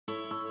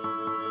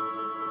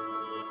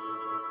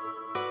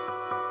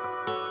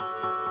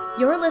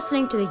You're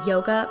listening to the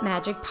Yoga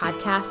Magic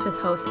Podcast with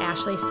host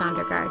Ashley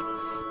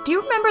Sondergaard. Do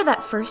you remember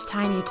that first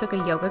time you took a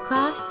yoga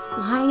class,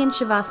 lying in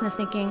Shavasana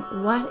thinking,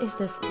 what is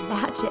this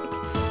magic?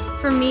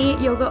 For me,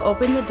 yoga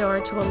opened the door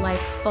to a life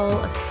full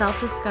of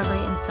self-discovery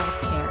and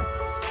self-care.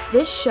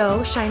 This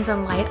show shines a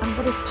light on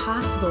what is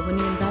possible when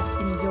you invest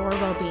in your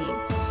well-being,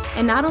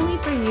 and not only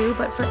for you,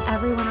 but for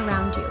everyone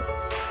around you.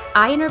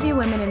 I interview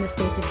women in the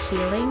space of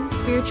healing,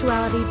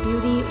 spirituality,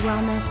 beauty,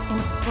 wellness, and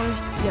of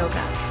course,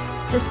 yoga.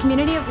 This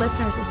community of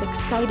listeners is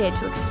excited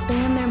to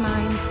expand their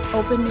minds,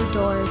 open new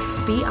doors,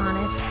 be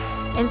honest,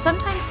 and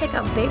sometimes take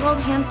a big old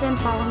handstand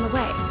fall on the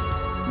way.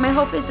 My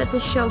hope is that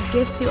this show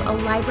gives you a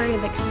library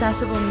of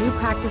accessible new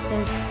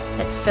practices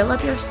that fill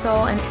up your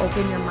soul and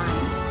open your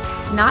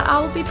mind. Not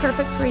all will be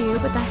perfect for you,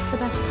 but that's the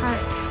best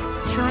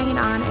part. Trying it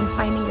on and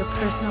finding your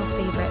personal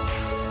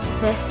favorites.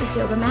 This is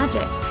Yoga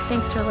Magic.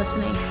 Thanks for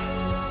listening.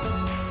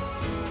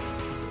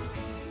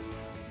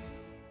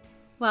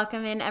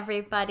 Welcome in,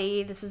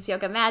 everybody. This is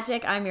Yoga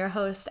Magic. I'm your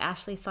host,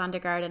 Ashley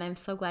Sondergaard, and I'm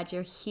so glad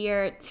you're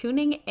here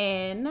tuning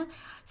in.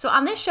 So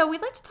on this show, we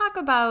like to talk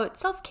about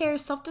self-care,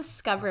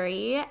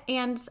 self-discovery,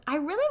 and I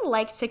really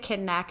like to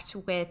connect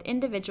with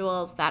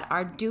individuals that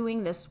are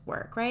doing this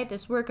work, right?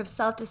 This work of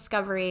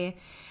self-discovery,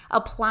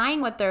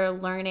 applying what they're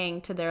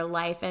learning to their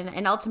life,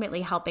 and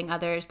ultimately helping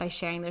others by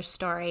sharing their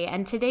story.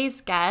 And today's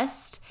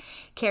guest,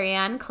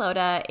 Carrie-Anne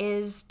Clota,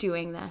 is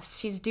doing this.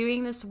 She's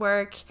doing this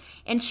work,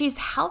 and she's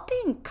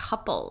helping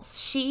couples.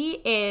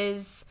 She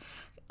is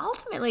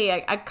ultimately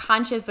a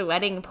conscious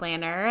wedding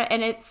planner.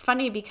 And it's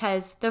funny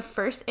because the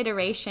first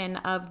iteration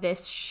of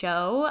this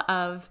show,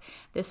 of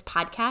this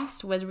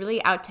podcast, was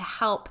really out to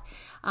help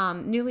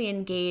newly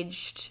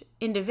engaged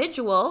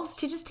individuals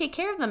to just take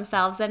care of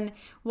themselves. And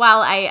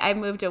while I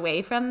moved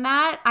away from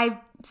that, I'm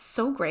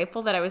so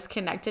grateful that I was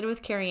connected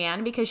with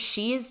Carrie-Anne because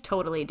she is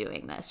totally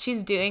doing this.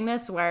 She's doing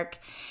this work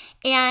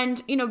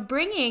and,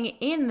 bringing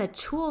in the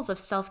tools of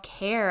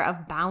self-care,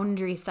 of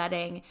boundary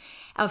setting,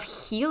 of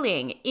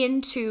healing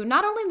into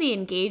not only the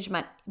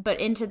engagement, but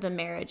into the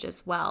marriage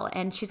as well.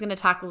 And she's going to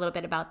talk a little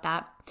bit about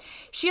that.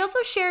 She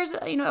also shares,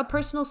 a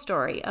personal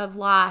story of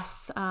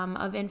loss,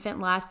 of infant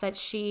loss that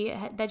she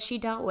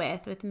dealt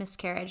with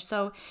miscarriage.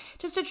 So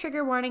just a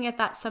trigger warning if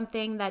that's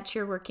something that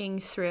you're working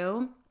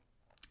through.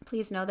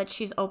 Please know that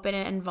she's open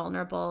and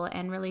vulnerable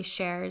and really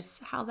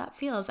shares how that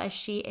feels as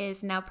she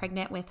is now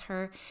pregnant with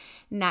her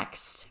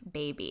next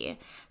baby.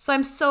 So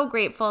I'm so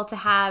grateful to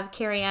have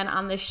Carrie-Anne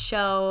on the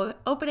show,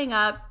 opening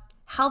up,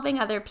 helping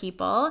other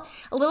people.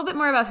 A little bit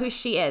more about who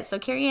she is. So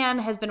Carrie-Anne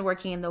has been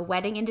working in the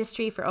wedding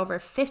industry for over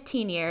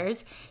 15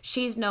 years.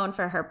 She's known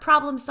for her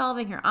problem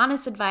solving, her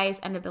honest advice,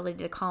 and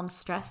ability to calm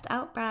stressed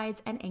out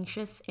brides and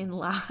anxious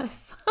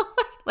in-laws.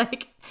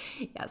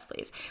 Yes,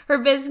 please. Her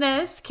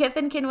business, Kith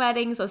and Kin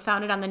Weddings, was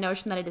founded on the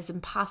notion that it is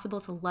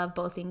impossible to love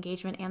both the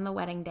engagement and the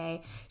wedding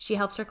day. She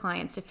helps her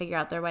clients to figure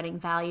out their wedding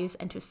values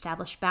and to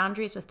establish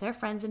boundaries with their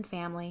friends and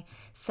family,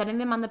 setting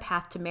them on the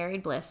path to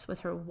married bliss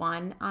with her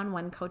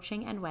one-on-one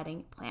coaching and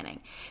wedding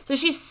planning. So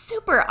she's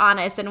super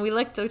honest, and we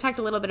talked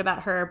a little bit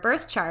about her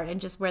birth chart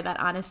and just where that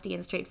honesty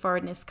and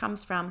straightforwardness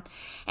comes from.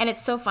 And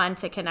it's so fun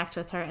to connect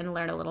with her and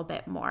learn a little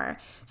bit more.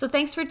 So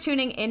thanks for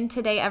tuning in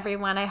today,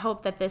 everyone. I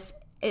hope that this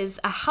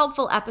is a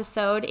helpful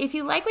episode. If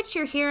you like what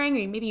you're hearing,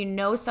 or maybe you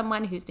know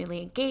someone who's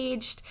newly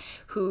engaged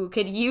who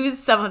could use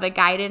some of the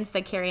guidance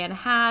that Carrie-Anne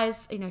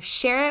has,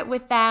 share it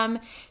with them.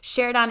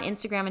 Share it on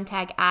Instagram and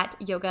tag at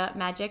Yoga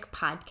Magic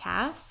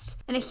Podcast.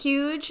 And a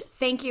huge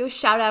thank you,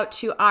 shout out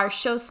to our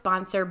show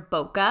sponsor,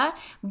 Boca.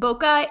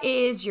 Boca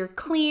is your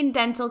clean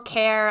dental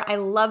care. I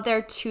love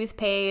their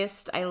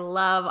toothpaste. I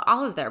love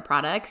all of their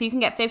products. You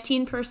can get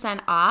 15%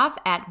 off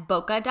at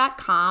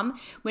boca.com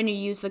when you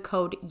use the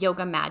code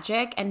Yoga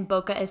Magic, and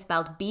Boca is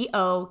spelled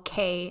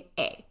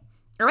B-O-K-A.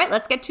 All right,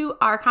 let's get to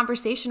our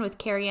conversation with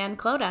Carrie-Anne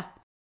Clota.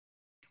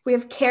 We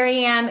have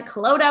Carrie-Anne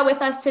Clota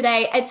with us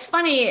today. It's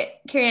funny,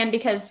 Carrie-Anne,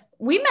 because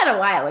we met a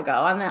while ago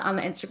on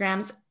the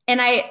Instagrams, and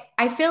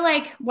I feel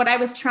like what I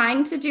was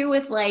trying to do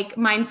with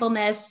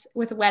mindfulness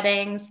with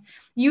weddings,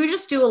 you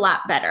just do a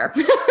lot better.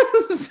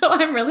 So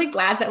I'm really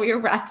glad that we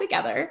were brought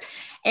together.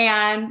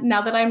 And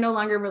now that I'm no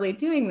longer really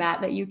doing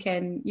that you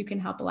can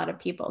help a lot of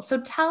people.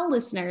 So tell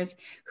listeners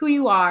who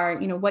you are,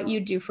 what you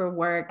do for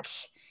work,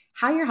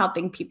 how you're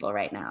helping people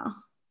right now.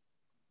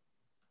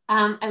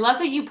 I love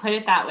that you put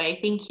it that way.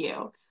 Thank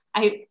you.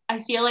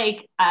 I feel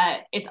like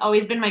it's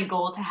always been my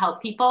goal to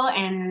help people,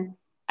 and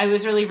I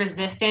was really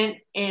resistant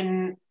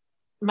in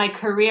my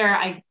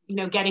career.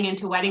 Getting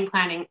into wedding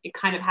planning, it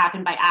kind of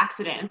happened by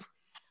accident.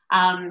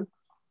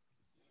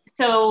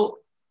 So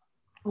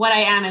what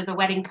I am is a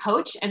wedding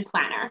coach and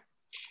planner.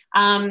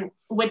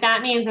 What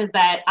that means is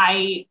that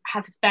I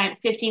have spent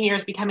 15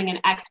 years becoming an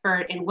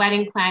expert in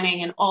wedding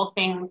planning and all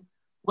things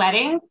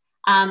weddings.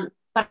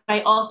 But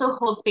I also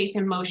hold space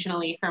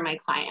emotionally for my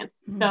clients.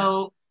 Mm-hmm.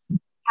 So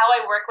how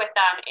I work with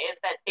them is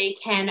that they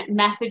can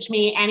message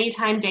me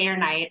anytime, day or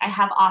night. I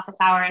have office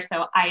hours,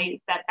 so I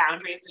set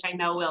boundaries, which I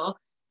know we'll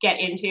get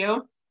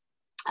into.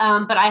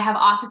 But I have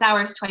office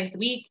hours twice a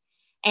week.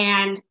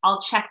 and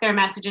I'll check their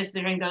messages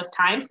during those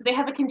times. So they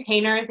have a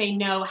container, they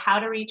know how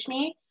to reach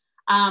me.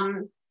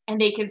 And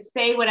they can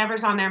say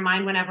whatever's on their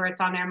mind whenever it's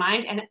on their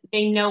mind, and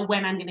they know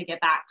when I'm going to get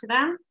back to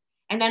them.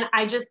 And then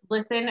I just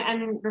listen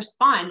and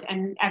respond,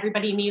 and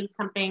everybody needs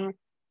something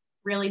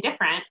really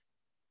different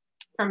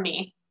from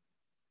me.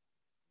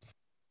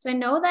 So I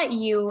know that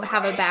you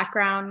have a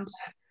background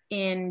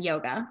in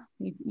yoga.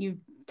 You've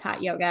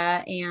taught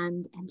yoga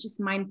and just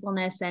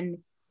mindfulness and,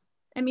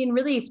 I mean,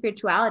 really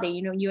spirituality.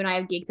 You know, you and I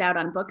have geeked out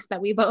on books that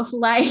we both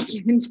like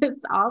and just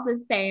all the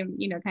same,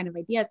 you know, kind of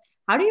ideas.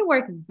 How do you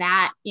work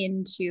that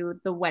into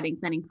the wedding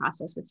planning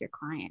process with your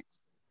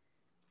clients?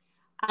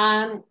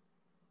 I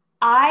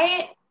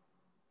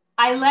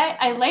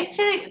like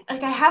to,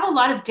 like, I have a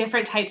lot of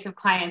different types of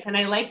clients, and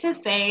I like to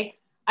say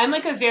I'm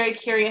like a very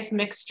curious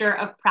mixture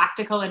of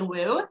practical and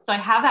woo. So I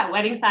have that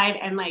wedding side,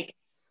 and like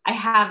I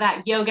have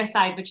that yoga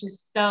side, which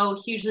is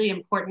so hugely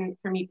important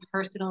for me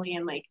personally,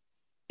 and like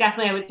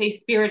definitely I would say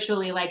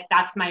spiritually, like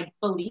that's my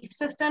belief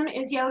system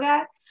is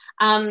yoga.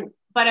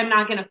 But I'm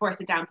not going to force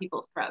it down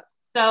people's throats.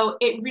 So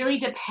it really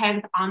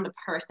depends on the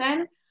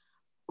person,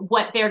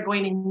 what they're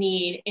going to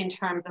need in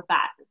terms of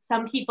that.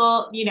 Some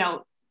people, you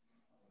know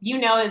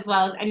as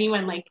well as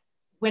anyone, like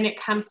when it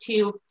comes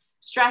to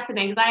stress and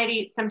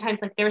anxiety,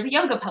 sometimes like there's a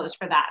yoga pose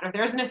for that, or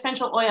there's an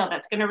essential oil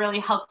that's going to really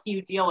help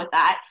you deal with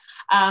that.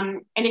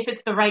 And if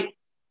it's the right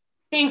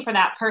thing for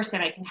that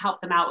person, I can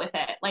help them out with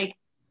it. Like,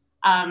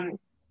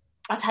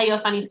 I'll tell you a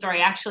funny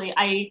story. Actually,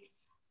 I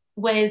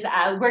was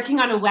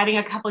working on a wedding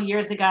a couple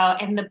years ago,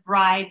 and the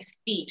bride's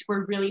feet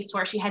were really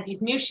sore. She had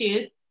these new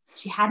shoes.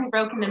 She hadn't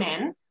broken them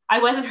in. I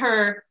wasn't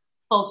her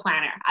full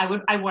planner.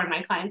 I warn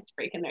my clients to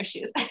break in their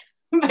shoes.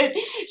 But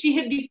she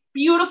had these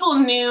beautiful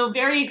new,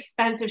 very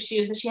expensive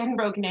shoes that she hadn't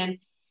broken in.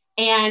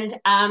 And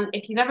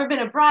if you've ever been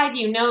a bride,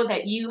 you know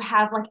that you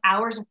have like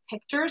hours of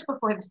pictures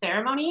before the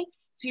ceremony.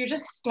 So you're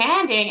just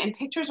standing, and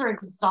pictures are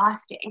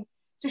exhausting.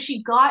 So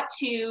she got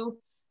to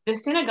the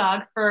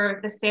synagogue for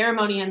the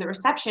ceremony and the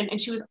reception, and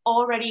she was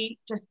already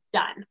just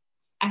done.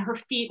 And her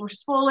feet were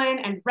swollen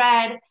and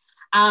red.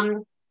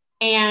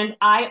 And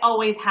I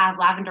always have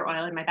lavender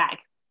oil in my bag.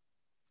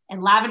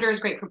 And lavender is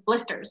great for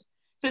blisters.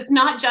 So it's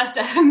not just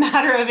a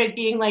matter of it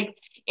being like,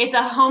 it's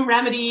a home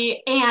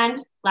remedy, and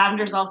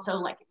lavender is also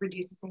like, it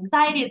reduces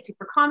anxiety. It's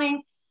super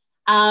calming.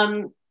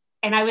 And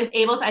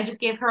I just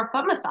gave her a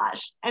foot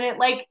massage, and it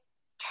like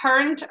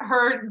turned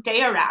her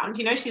day around.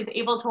 You know, she was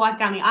able to walk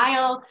down the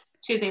aisle.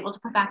 She was able to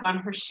put back on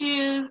her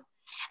shoes.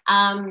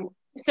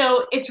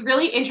 So it's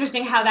really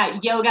interesting how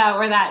that yoga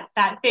or that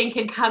thing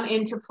can come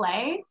into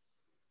play.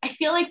 I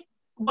feel like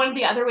one of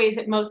the other ways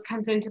it most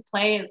comes into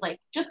play is like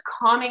just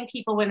calming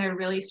people when they're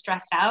really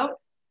stressed out.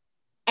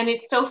 And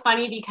it's so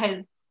funny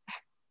because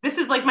this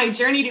is like my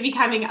journey to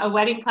becoming a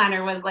wedding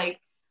planner was like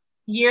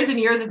years and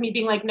years of me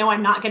being like, no,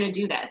 I'm not going to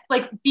do this.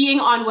 Like being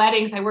on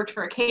weddings, I worked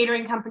for a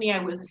catering company.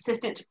 I was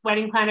assistant to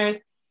wedding planners.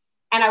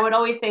 And I would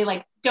always say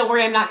like, don't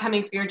worry, I'm not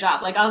coming for your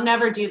job. Like I'll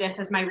never do this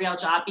as my real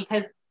job,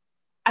 because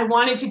I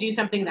wanted to do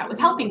something that was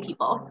helping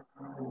people.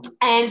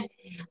 And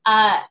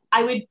I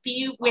would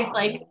be with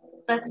like,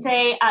 let's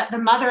say the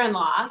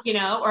mother-in-law, you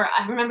know, or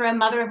I remember a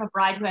mother of a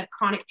bride who had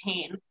chronic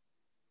pain,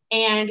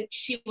 and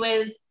she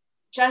was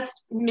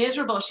just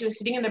miserable. She was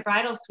sitting in the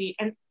bridal suite,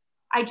 and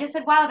I just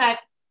said, wow,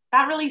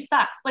 that really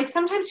sucks. Like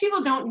sometimes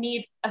people don't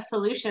need a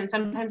solution.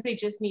 Sometimes they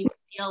just need to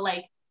feel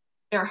like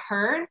they're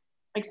heard,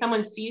 like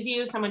someone sees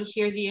you, someone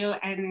hears you,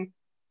 and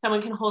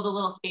someone can hold a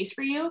little space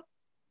for you,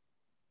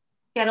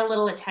 get a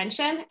little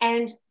attention.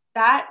 And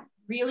that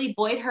really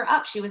buoyed her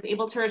up. She was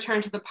able to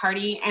return to the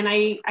party. And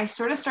I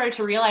sort of started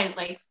to realize,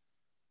 like,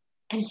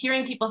 and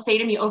hearing people say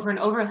to me over and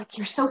over, like,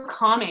 you're so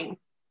calming.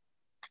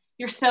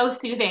 You're so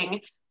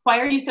soothing. Why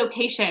are you so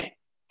patient?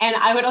 And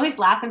I would always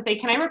laugh and say,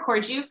 can I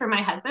record you for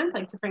my husband,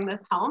 like to bring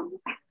this home?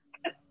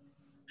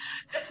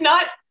 It's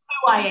not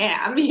who I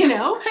am, you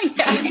know?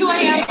 Yeah. It's who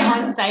I am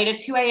on site.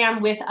 It's who I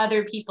am with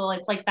other people.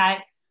 It's like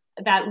that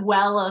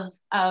well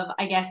of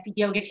I guess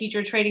yoga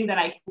teacher training that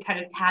I can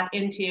kind of tap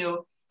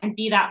into and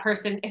be that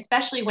person,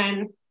 especially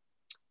when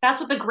that's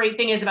what the great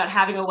thing is about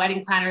having a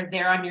wedding planner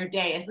there on your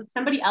day, is it's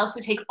somebody else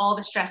to take all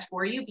the stress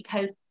for you,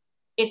 because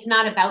it's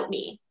not about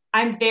me.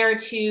 I'm there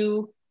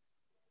to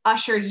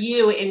usher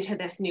you into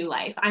this new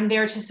life. I'm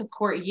there to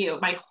support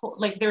you.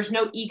 There's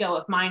no ego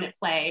of mine at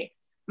play.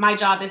 My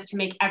job is to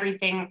make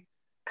everything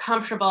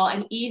comfortable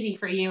and easy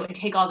for you and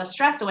take all the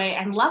stress away.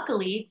 And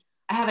luckily,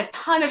 I have a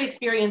ton of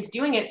experience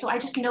doing it. So I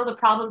just know the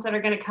problems that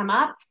are going to come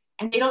up,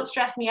 and they don't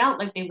stress me out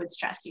like they would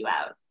stress you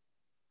out.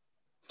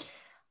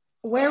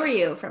 Where were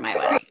you for my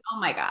wedding? Oh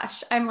my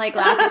gosh. I'm like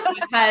laughing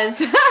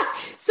because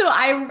so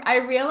I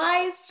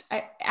realized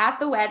at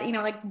the wedding, you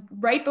know, like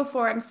right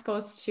before we're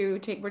supposed to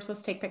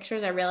take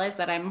pictures, I realized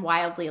that I'm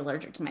wildly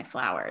allergic to my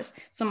flowers.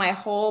 So my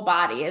whole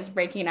body is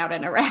breaking out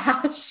in a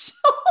rash.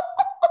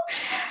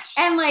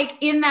 And like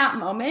in that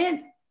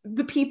moment,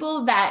 the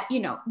people that, you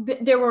know,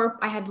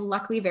 I had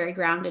luckily very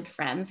grounded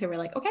friends who were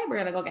like, okay, we're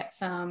going to go get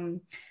some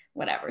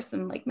whatever,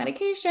 some like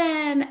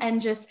medication and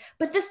just,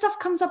 but this stuff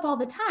comes up all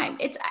the time.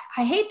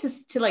 I hate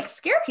to like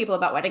scare people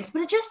about weddings,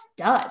 but it just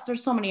does.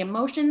 There's so many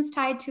emotions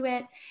tied to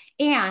it.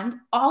 And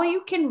all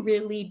you can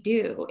really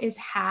do is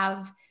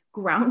have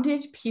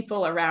grounded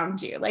people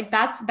around you. Like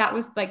that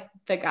was like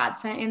the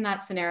godsend in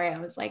that scenario. I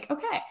was like,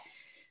 okay,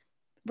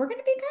 we're going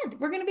to be good.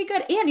 We're going to be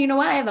good. And you know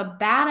what? I have a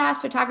badass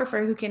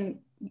photographer who can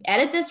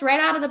edit this right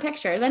out of the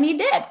pictures. And he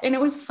did. And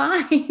it was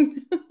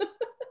fine.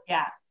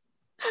 Yeah.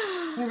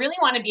 You really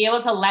want to be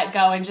able to let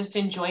go and just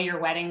enjoy your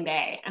wedding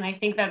day. And I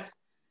think that's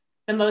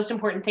the most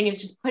important thing, is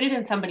just put it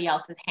in somebody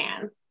else's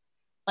hands.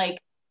 Like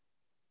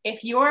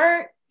if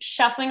you're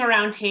shuffling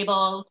around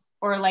tables,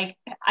 or like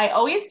I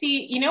always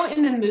see, you know,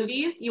 in the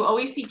movies, you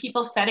always see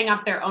people setting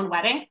up their own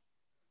wedding.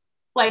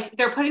 Like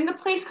they're putting the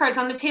place cards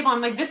on the table.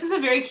 I'm like, this is a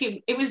very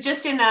cute. It was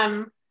just in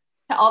To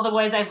All the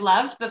Boys I've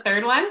Loved, the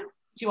third one.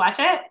 Did you watch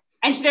it?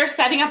 And they're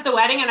setting up the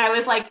wedding. And I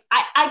was like,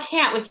 I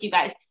can't with you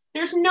guys.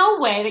 There's no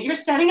way that you're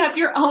setting up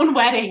your own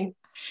wedding.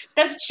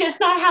 That's just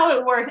not how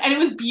it works. And it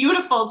was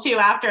beautiful too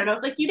after. And I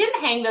was like, you didn't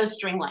hang those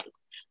string lights.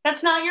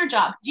 That's not your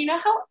job. Do you know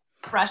how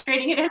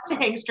frustrating it is to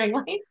hang string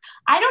lights?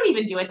 I don't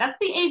even do it. That's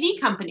the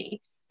AV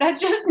company. That's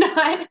just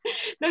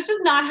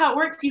not how it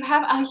works. You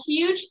have a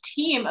huge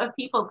team of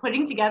people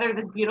putting together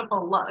this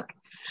beautiful look.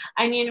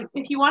 I mean,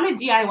 if you want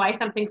to DIY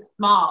something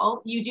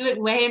small, you do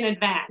it way in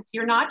advance.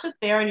 You're not just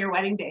there on your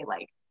wedding day.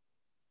 Like,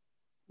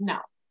 no.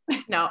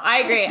 No, I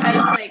agree. It's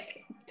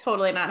like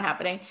totally not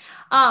happening.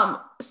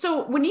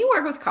 So when you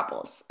work with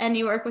couples and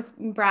you work with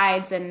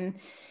brides, and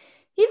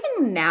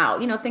even now,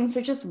 you know, things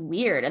are just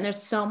weird and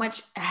there's so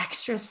much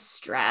extra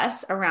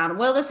stress around,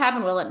 will this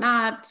happen? Will it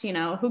not? You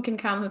know, who can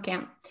come, who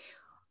can't?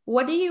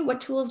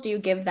 What tools do you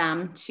give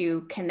them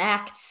to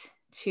connect,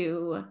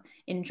 to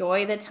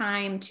enjoy the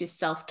time, to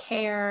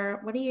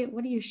self-care? What do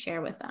you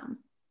share with them?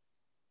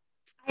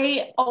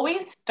 I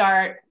always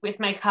start with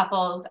my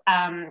couples.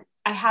 I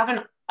have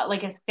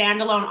like a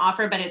standalone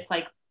offer, but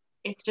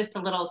it's just a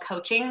little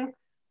coaching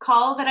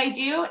call that I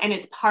do. And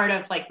it's part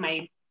of like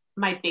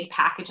my big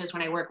packages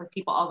when I work with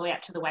people all the way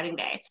up to the wedding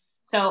day.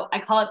 So I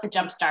call it the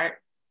Jumpstart.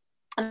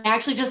 And I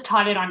actually just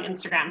taught it on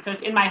Instagram. So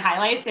it's in my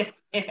highlights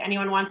if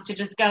anyone wants to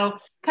just go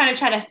kind of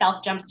try to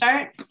self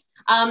jumpstart.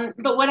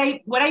 But what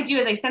I do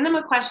is I send them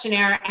a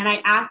questionnaire and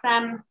I ask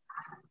them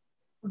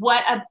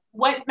what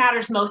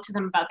matters most to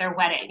them about their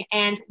wedding,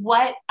 and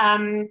what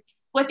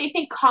they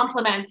think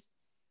complements,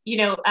 you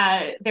know,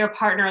 their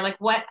partner. Like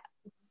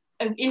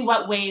in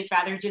what ways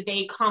rather do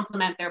they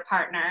complement their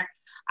partner?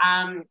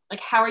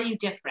 Like how are you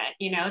different?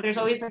 You know, there's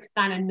always like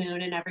sun and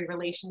moon in every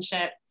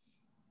relationship.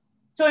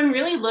 So I'm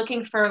really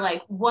looking for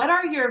like, what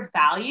are your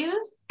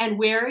values and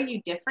where are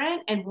you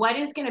different? And what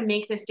is going to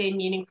make this day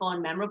meaningful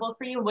and memorable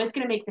for you? What's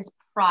going to make this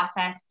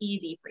process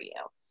easy for you?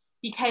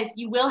 Because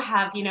you will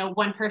have, you know,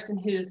 one person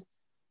who's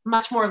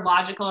much more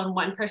logical and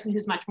one person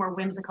who's much more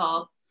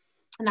whimsical.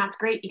 And that's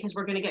great because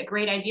we're going to get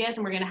great ideas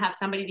and we're going to have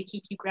somebody to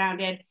keep you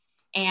grounded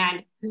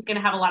and who's going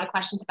to have a lot of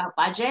questions about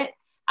budget.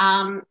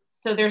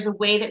 So there's a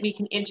way that we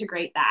can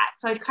integrate that.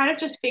 So I kind of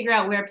just figure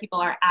out where people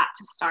are at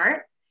to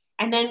start.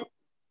 And then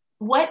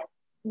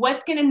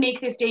what's going to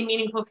make this day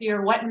meaningful for you,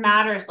 or what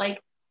matters.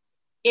 Like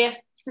if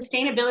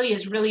sustainability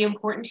is really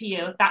important to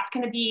you, that's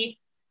going to be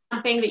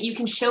something that you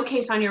can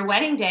showcase on your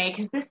wedding day,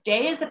 because this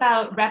day is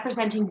about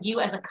representing you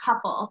as a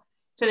couple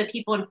to the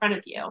people in front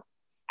of you.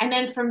 And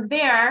then from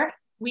there,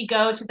 we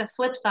go to the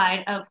flip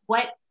side of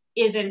what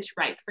isn't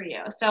right for you.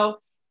 So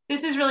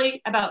this is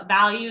really about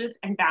values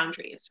and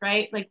boundaries,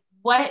 right? Like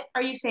what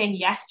are you saying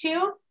yes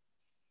to?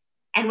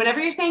 And whenever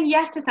you're saying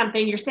yes to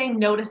something, you're saying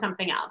no to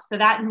something else. So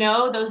that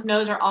no, those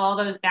no's are all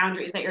those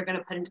boundaries that you're going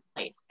to put into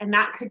place. And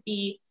that could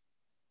be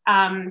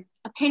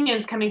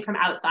opinions coming from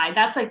outside.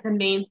 That's like the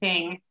main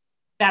thing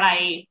that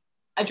I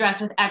address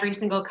with every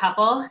single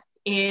couple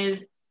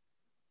is,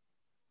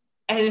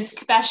 and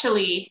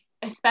especially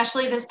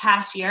this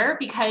past year,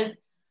 because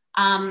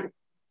of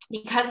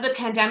the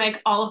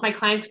pandemic, all of my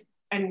clients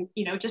and,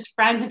 you know, just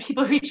friends and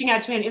people reaching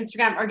out to me on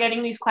Instagram are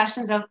getting these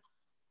questions of,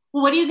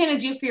 well, what are you going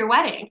to do for your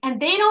wedding?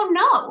 And they don't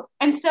know.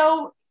 And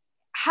so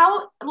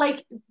how,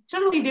 like,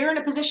 suddenly they're in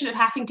a position of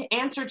having to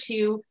answer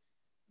to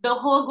the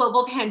whole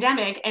global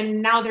pandemic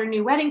and now their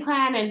new wedding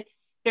plan. And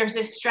there's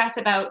this stress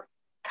about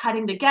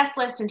cutting the guest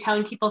list and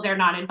telling people they're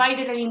not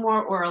invited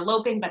anymore, or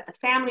eloping, but the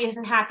family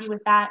isn't happy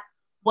with that.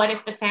 What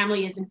if the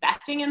family is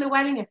investing in the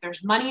wedding? If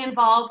there's money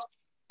involved,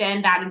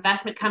 then that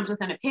investment comes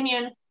with an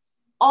opinion.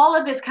 All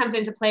of this comes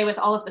into play with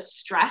all of the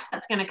stress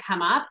that's going to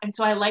come up. And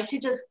so I like to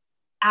just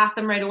ask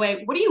them right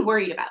away, what are you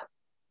worried about?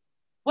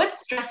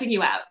 What's stressing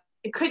you out?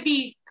 It could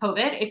be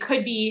COVID. It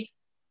could be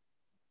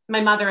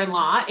my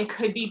mother-in-law. It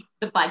could be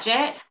the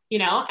budget, you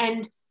know,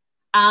 and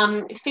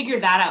figure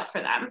that out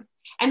for them.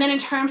 And then in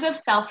terms of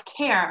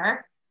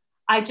self-care,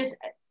 I just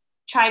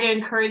try to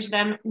encourage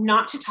them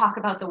not to talk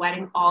about the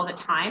wedding all the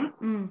time.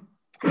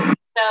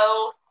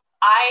 So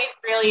I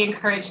really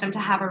encourage them to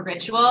have a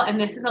ritual. And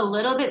this is a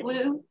little bit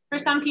woo for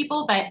some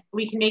people, but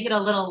we can make it a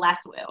little less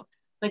woo.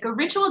 Like a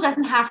ritual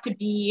doesn't have to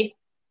be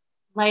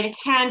light a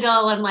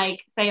candle and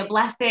like say a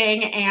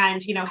blessing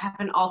and, you know, have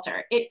an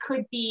altar. It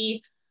could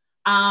be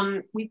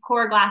we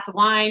pour a glass of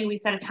wine, we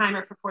set a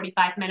timer for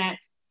 45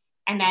 minutes,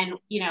 and then,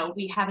 you know,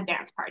 we have a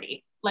dance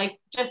party. Like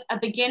just a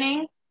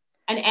beginning,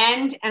 an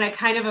end, and a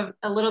kind of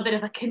a little bit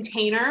of a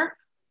container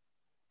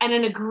and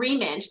an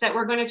agreement that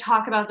we're going to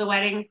talk about the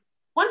wedding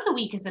once a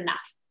week is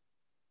enough.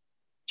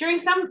 During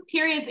some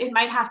periods, it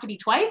might have to be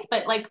twice,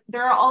 but like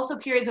there are also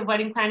periods of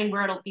wedding planning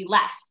where it'll be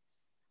less.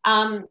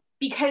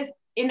 Because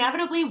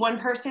inevitably one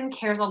person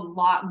cares a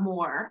lot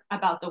more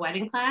about the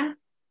wedding plan.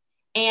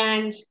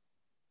 And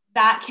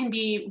that can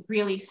be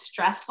really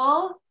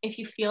stressful if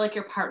you feel like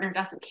your partner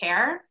doesn't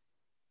care.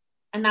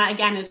 And that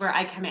again is where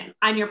I come in.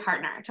 I'm your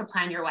partner to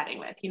plan your wedding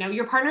with. You know,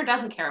 your partner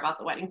doesn't care about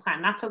the wedding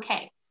plan. That's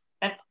okay.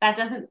 That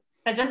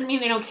doesn't mean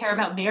they don't care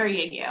about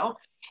marrying you.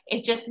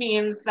 It just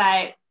means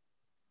that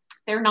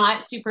they're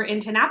not super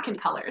into napkin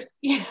colors,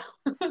 you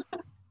know.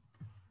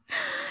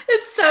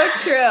 It's so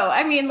true.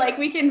 I mean, like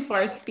we can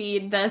force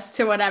feed this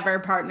to whatever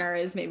partner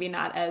is maybe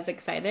not as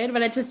excited,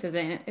 but it just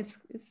isn't. It's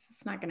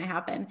not going to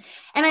happen.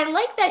 And I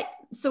like that.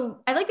 So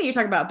I like that you're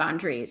talking about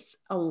boundaries,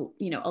 a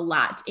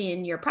lot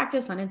in your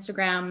practice on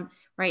Instagram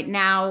right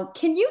now.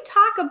 Can you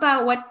talk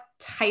about what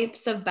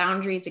types of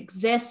boundaries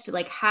exist,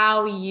 like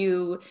how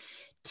you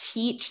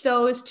teach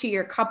those to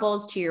your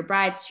couples, to your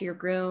brides, to your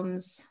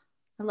grooms?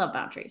 I love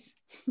boundaries.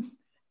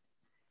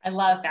 I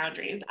love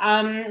boundaries.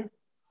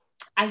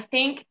 I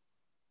think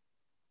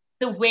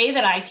the way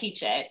that I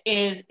teach it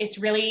is it's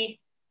really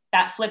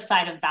that flip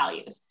side of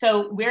values.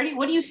 So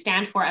what do you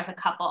stand for as a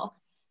couple?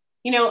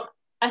 You know,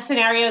 a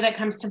scenario that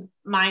comes to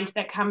mind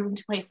that comes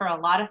into play for a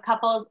lot of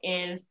couples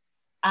is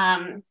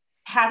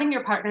having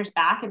your partner's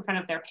back in front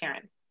of their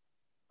parents,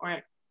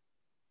 or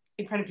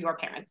in front of your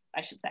parents,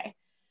 I should say.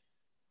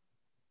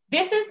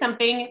 This is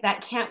something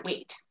that can't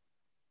wait,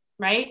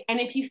 right? And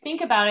if you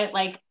think about it,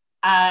 like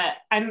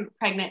I'm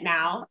pregnant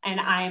now and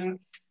I'm,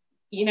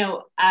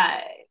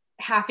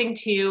 having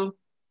to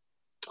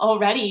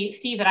already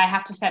see that I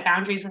have to set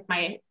boundaries with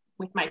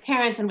my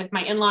parents and with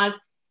my in-laws.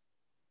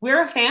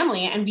 We're a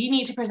family and we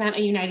need to present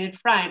a united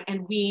front,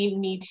 and we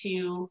need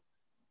to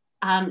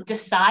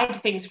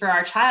decide things for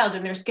our child.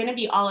 And there's going to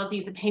be all of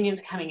these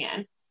opinions coming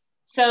in.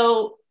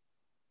 So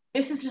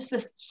this is just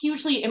this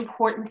hugely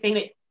important thing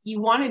that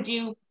you want to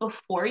do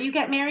before you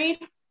get married,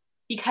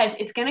 because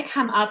it's going to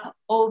come up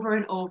over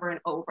and over and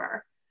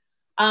over.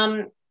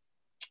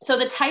 So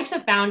the types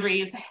of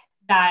boundaries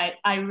that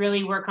I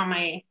really work on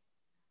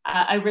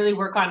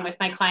with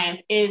my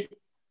clients is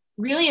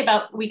really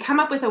about, we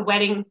come up with a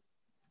wedding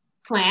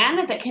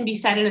plan that can be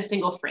said in a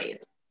single phrase.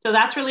 So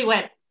that's really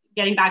what,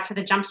 getting back to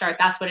the jumpstart,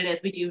 that's what it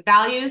is. We do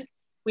values,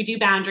 we do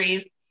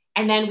boundaries,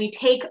 and then we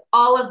take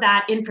all of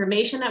that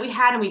information that we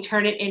had and I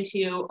turn it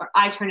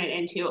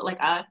into like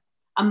a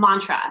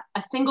mantra,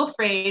 a single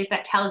phrase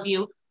that tells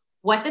you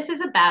what this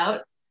is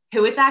about,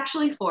 who it's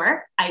actually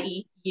for,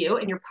 i.e. you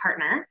and your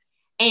partner,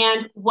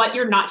 and what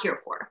you're not here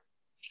for.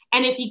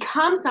 And it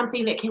becomes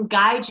something that can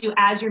guide you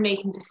as you're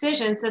making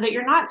decisions, so that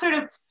you're not sort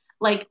of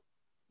like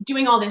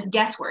doing all this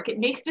guesswork. It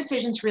makes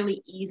decisions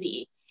really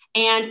easy.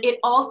 And it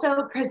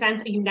also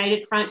presents a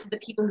united front to the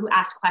people who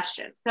ask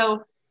questions.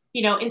 So,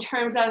 in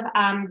terms of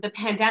the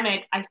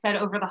pandemic, I said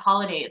over the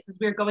holidays, as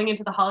we were going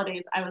into the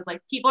holidays, I was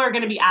like, people are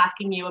going to be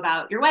asking you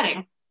about your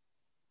wedding,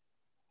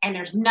 and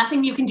there's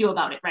nothing you can do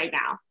about it right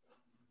now.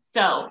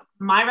 So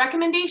my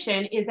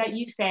recommendation is that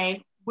you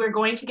say, we're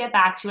going to get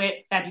back to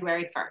it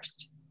February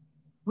 1st.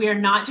 We are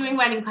not doing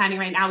wedding planning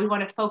right now. We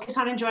want to focus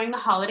on enjoying the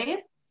holidays,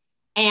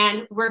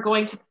 and we're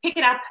going to pick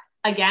it up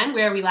again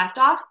where we left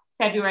off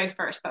February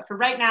 1st. But for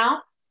right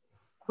now,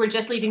 we're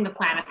just leaving the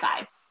plan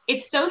aside.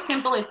 It's so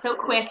simple. It's so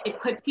quick.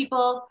 It puts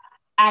people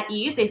at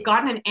ease. They've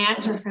gotten an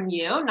answer from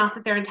you. Not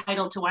that they're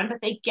entitled to one, but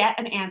they get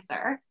an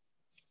answer.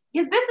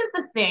 Because this is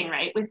the thing,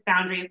 right, with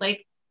boundaries.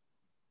 Like,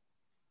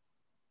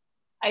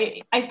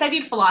 I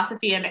studied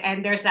philosophy,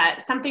 and there's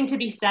something to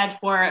be said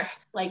for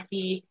like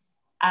the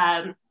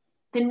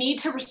need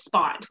to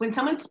respond. When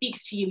someone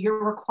speaks to you,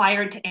 you're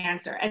required to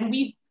answer. And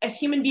we, as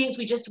human beings,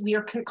 we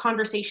are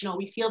conversational.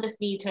 We feel this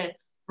need to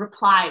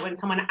reply when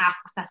someone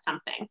asks us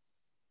something,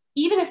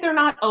 even if they're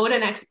not owed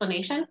an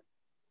explanation.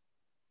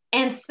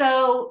 And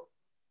so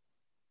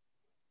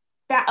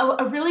that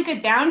a really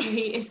good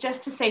boundary is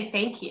just to say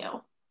thank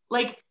you.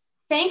 Like,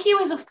 thank you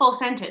is a full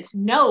sentence.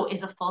 No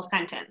is a full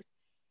sentence.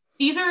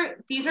 These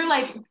are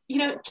like,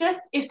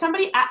 just if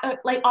somebody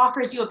like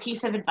offers you a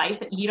piece of advice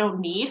that you don't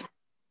need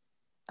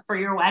for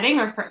your wedding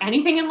or for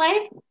anything in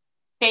life,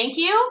 thank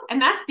you.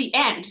 And that's the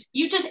end.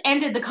 You just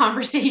ended the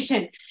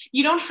conversation.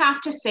 You don't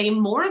have to say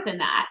more than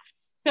that.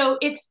 So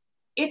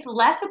it's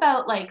less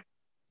about like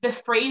the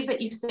phrase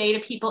that you say to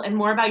people and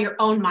more about your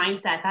own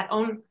mindset, that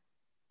own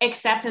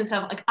acceptance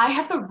of like, I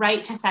have the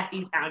right to set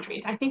these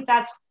boundaries. I think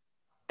that's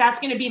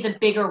going to be the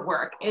bigger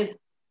work, is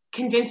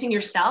convincing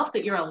yourself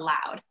that you're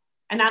allowed.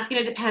 And that's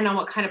going to depend on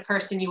what kind of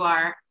person you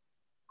are,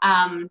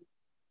 and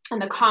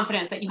the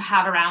confidence that you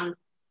have around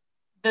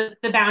the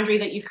boundary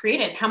that you've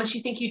created, how much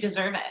you think you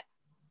deserve it.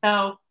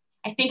 So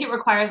I think it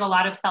requires a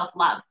lot of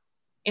self-love.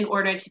 in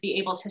order to be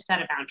able to set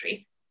a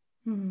boundary.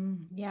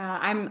 Yeah,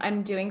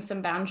 I'm doing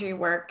some boundary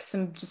work,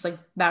 some just like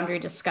boundary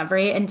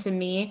discovery, and to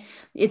me,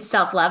 it's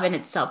self-love and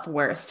it's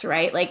self-worth,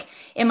 right? Like,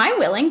 am I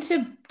willing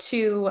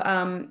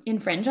to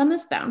infringe on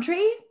this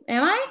boundary?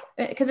 Am I?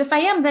 Because if I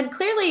am, then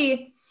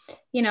clearly,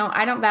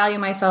 I don't value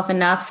myself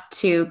enough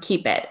to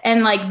keep it.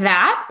 And like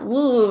that,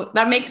 ooh,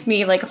 that makes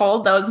me like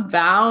hold those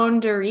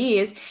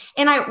boundaries.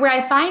 And where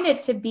I find it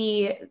to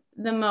be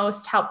the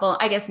most helpful,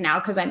 I guess now,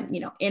 because I'm,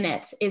 in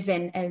it, is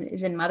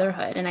in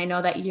motherhood. And I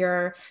know that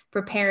you're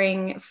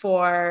preparing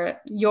for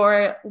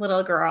your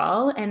little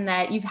girl and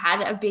that you've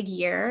had a big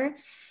year.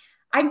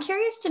 I'm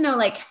curious to know,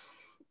 like,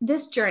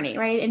 this journey,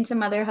 right, into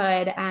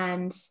motherhood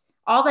and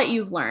all that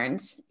you've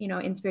learned,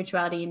 in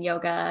spirituality and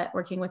yoga,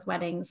 working with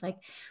weddings, like,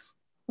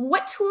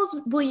 what tools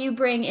will you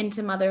bring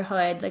into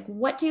motherhood? Like,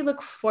 what do you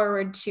look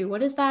forward to? What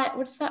does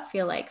that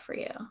feel like for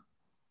you?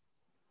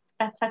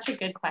 That's such a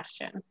good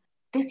question.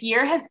 This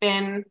year has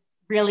been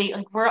really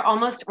like we're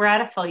at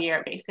a full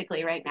year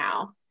basically right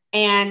now.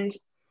 And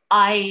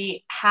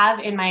I have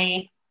in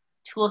my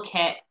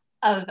toolkit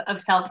of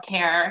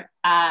self-care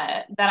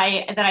that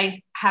I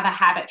have a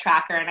habit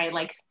tracker, and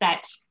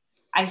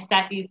I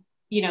set these,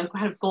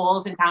 kind of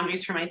goals and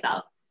boundaries for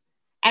myself.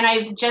 And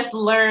I've just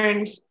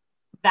learned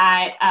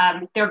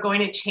that they're going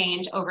to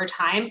change over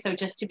time. So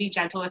just to be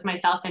gentle with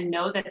myself and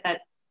know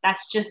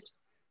that's just,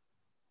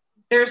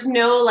 there's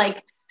no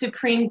like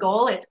supreme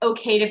goal. It's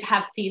okay to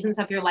have seasons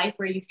of your life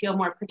where you feel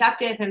more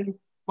productive and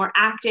more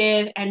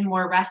active and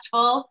more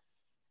restful.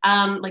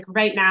 Like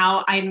right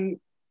now, I'm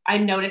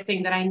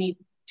noticing that I need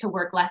to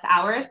work less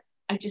hours.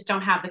 I just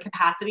don't have the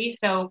capacity.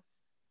 So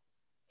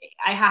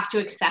I have to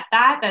accept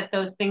that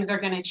those things are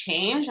going to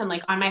change. And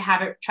like on my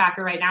habit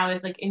tracker right now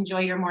is like,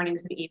 enjoy your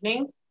mornings and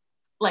evenings,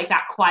 like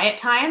that quiet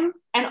time.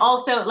 And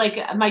also like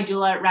my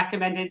doula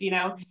recommended,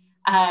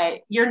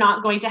 you're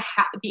not going to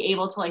be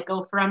able to like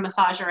go for a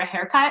massage or a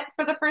haircut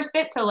for the first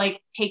bit. So like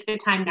take the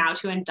time now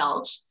to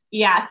indulge.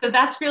 Yeah. So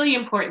that's really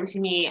important to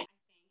me.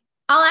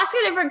 I'll ask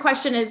a different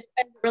question as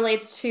it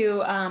relates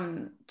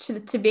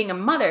to being a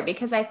mother,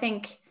 because I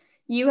think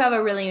you have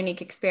a really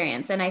unique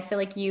experience, and I feel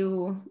like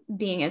you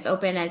being as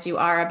open as you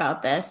are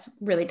about this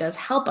really does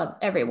help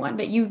everyone.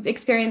 But you've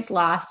experienced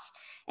loss,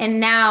 and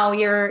now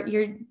you're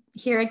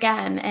here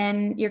again,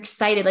 and you're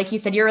excited. Like you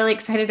said, you're really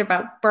excited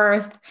about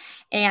birth,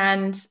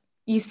 and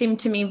you seem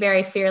to me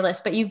very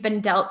fearless. But you've been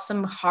dealt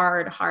some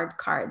hard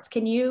cards.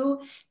 Can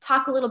you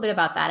talk a little bit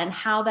about that and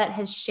how that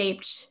has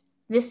shaped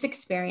this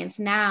experience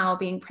now,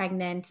 being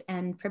pregnant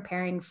and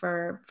preparing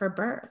for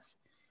birth?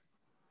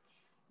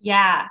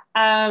 Yeah.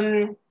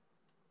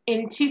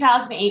 In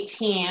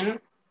 2018,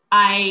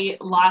 I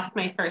lost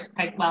my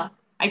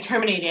I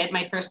terminated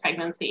my first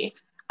pregnancy.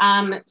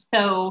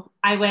 So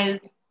I was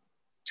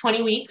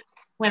 20 weeks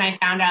when I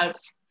found out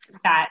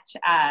that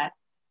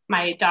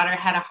my daughter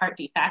had a heart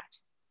defect.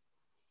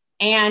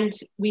 And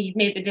we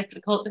made the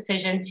difficult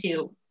decision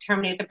to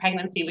terminate the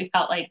pregnancy. We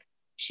felt like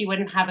she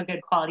wouldn't have a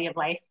good quality of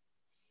life.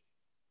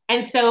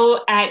 And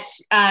so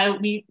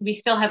we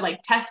still had like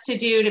tests to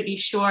do to be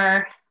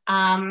sure.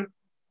 And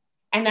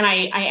then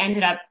I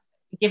ended up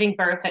giving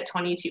birth at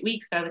 22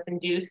 weeks. So I was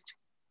induced.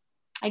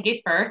 I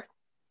gave birth,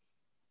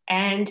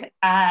 and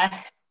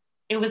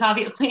it was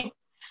obviously,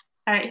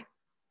 sorry,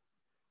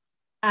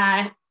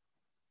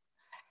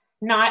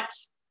 not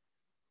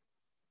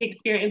the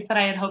experience that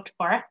I had hoped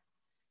for.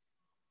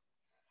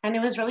 And it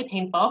was really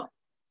painful.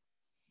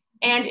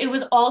 And it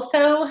was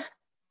also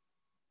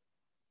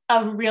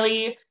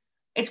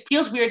it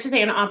feels weird to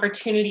say an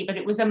opportunity, but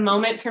it was a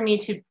moment for me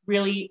to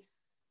really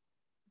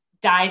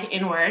dive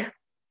inward.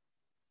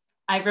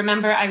 I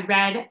remember I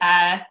read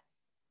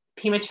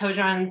Pema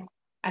Chodron's,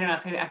 I don't know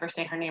if I ever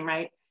say her name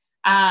right.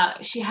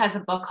 She has a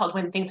book called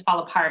When Things Fall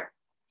Apart.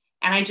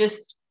 And I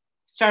just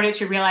started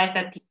to realize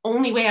that the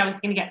only way I was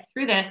going to get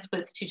through this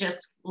was to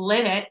just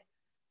live it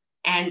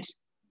and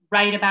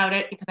write about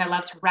it, because I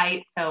love to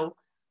write. So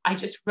I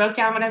just wrote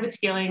down what I was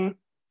feeling.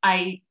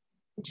 I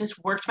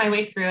just worked my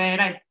way through it.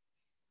 I,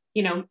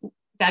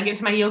 dug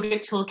into my yoga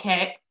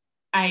toolkit.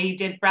 I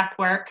did breath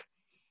work,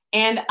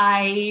 and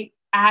I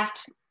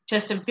asked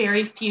just a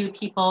very few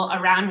people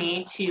around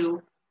me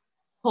to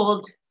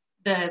hold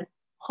the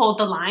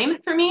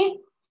line for me,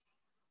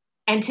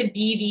 and to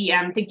be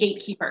the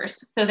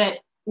gatekeepers so that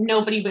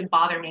nobody would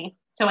bother me.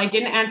 So I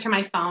didn't answer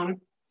my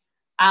phone.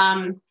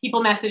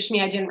 People messaged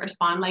me, I didn't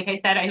respond. Like I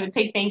said, I would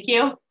say thank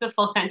you, the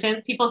full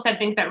sentence. People said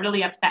things that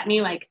really upset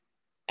me, like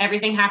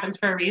everything happens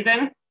for a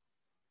reason.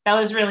 That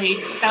was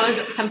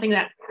something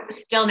that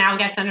still now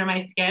gets under my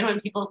skin when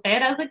people say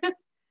it. I was like,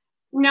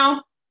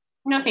 no,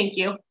 thank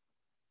you.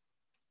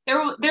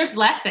 There's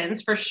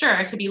lessons for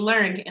sure to be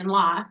learned in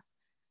loss.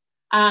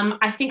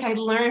 I think I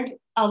learned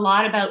a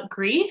lot about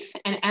grief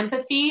and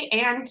empathy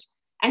and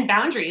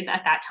boundaries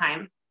at that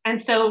time. And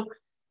so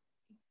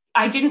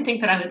I didn't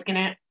think that I was going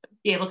to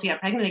be able to get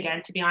pregnant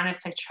again. To be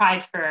honest, I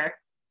tried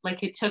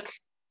it took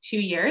 2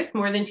 years,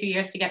 more than 2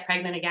 years to get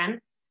pregnant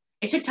again.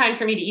 It took time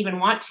for me to even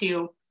want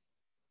to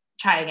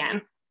try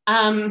again.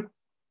 And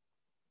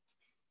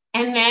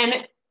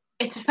then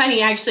it's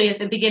funny, actually, at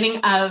the beginning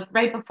of,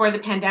 right before the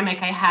pandemic,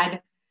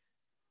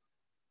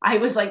 I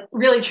was like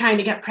really trying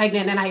to get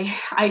pregnant, and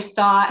I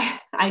saw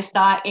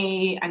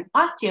an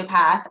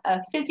osteopath, a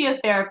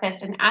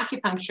physiotherapist, an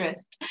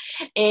acupuncturist,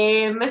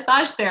 a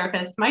massage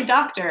therapist, my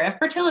doctor, a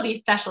fertility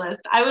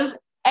specialist. I was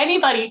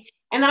anybody,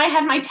 and then I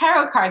had my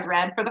tarot cards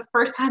read for the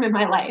first time in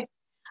my life.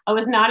 I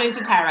was not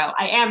into tarot.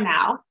 I am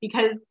now,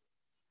 because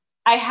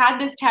I had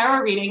this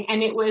tarot reading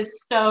and it was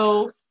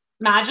so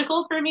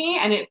magical for me,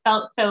 and it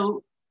felt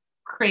so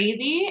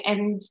crazy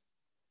and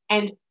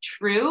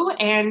true.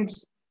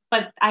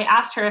 But I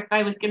asked her if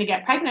I was going to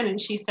get pregnant, and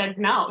she said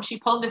no. She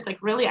pulled this, like,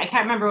 really, I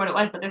can't remember what it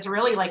was, but this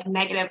really, like,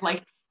 negative,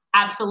 like,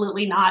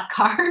 absolutely not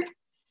card.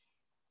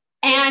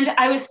 And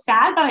I was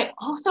sad, but I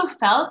also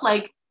felt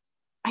like,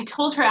 I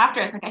told her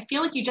after, I was like, I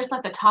feel like you just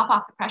let the top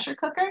off the pressure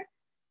cooker.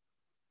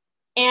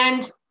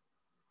 And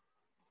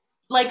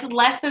like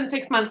less than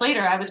 6 months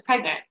later, I was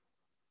pregnant.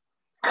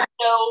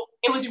 So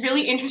it was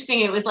really interesting.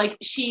 It was like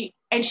she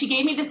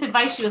gave me this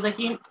advice. She was like,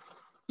 you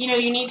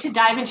need to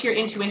dive into your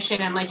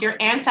intuition, and like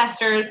your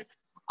ancestors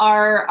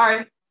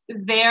are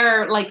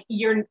there. Like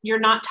you're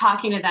not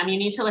talking to them. You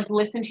need to like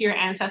listen to your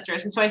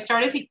ancestors. And so I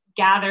started to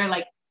gather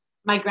like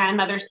my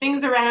grandmother's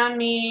things around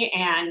me,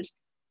 and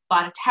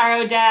bought a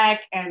tarot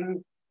deck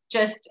and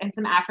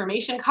some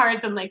affirmation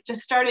cards, and like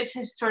just started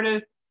to sort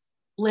of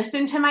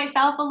listen to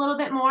myself a little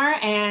bit more.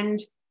 And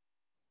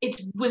it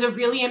was a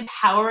really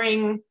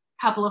empowering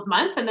couple of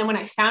months. And then when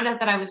I found out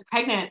that I was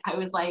pregnant, I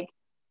was like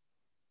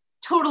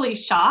totally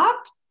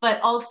shocked,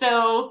 but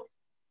also,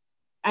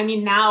 I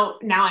mean, now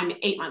I'm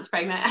 8 months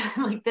pregnant.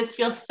 I'm like, this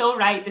feels so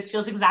right. This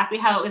feels exactly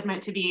how it was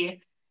meant to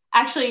be.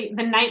 Actually,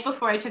 the night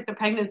before I took the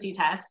pregnancy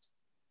test,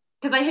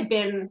 because I had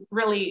been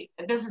really,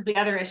 this is the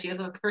other issue, is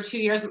for 2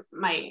 years,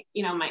 my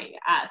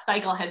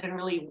cycle had been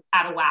really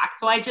out of whack.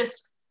 So I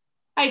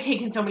had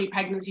taken so many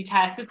pregnancy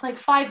tests. It's like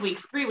 5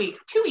 weeks, 3 weeks,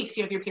 2 weeks,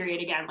 you have your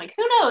period again. Like,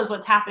 who knows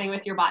what's happening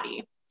with your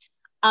body?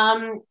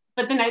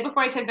 But the night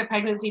before I took the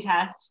pregnancy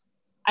test,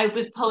 I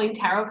was pulling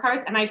tarot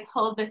cards, and I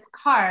pulled this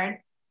card.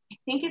 I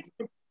think it's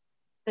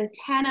the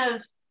 10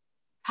 of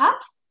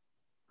Cups.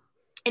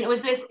 And it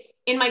was this,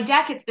 in my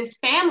deck, it's this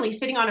family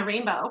sitting on a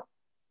rainbow.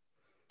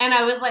 And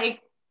I was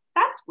like,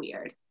 that's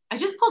weird. I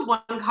just pulled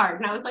one card,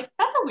 and I was like,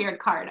 that's a weird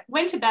card.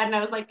 Went to bed, and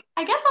I was like,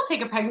 I guess I'll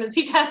take a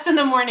pregnancy test in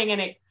the morning.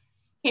 And it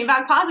came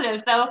back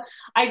positive. So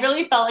I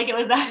really felt like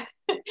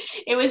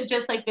it was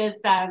just like this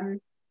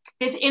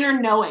inner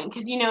knowing,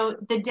 because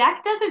the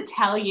deck doesn't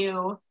tell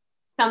you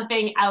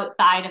something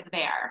outside of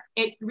there.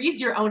 It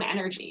reads your own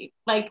energy.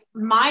 Like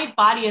my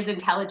body is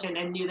intelligent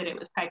and knew that it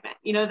was pregnant.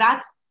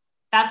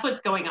 That's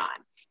what's going on.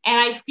 And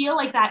I feel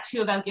like that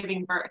too about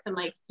giving birth. And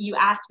like you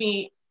asked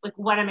me like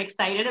what I'm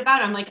excited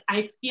about. I'm like,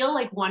 I feel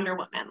like Wonder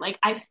Woman. Like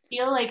I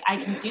feel like I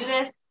can do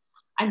this.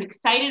 I'm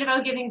excited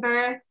about giving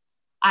birth.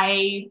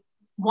 I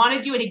want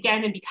to do it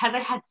again. And because I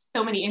had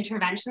so many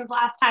interventions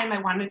last time,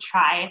 I want to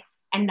try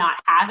and not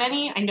have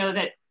any. I know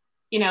that,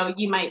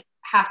 you might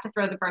have to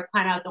throw the birth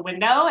plan out the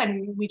window,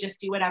 and we just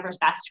do whatever's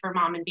best for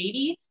mom and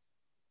baby.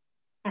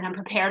 And I'm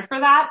prepared for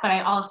that. But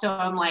I also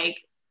am like,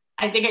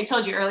 I think I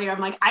told you earlier, I'm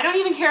like, I don't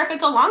even care if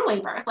it's a long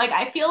labor. Like,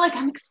 I feel like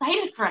I'm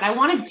excited for it. I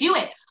want to do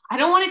it. I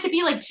don't want it to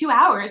be like 2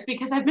 hours,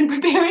 because I've been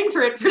preparing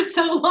for it for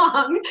so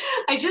long.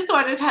 I just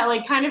wanted to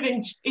like kind of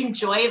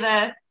enjoy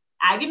the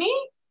agony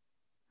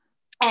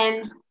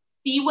and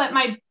see what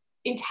my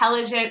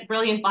intelligent,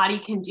 brilliant body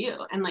can do.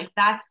 And like,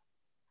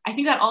 I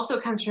think that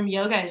also comes from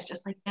yoga, is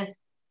just like this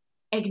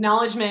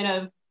acknowledgement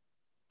of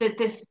that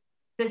this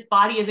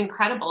body is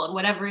incredible, and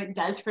whatever it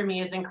does for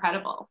me is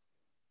incredible,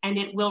 and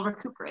it will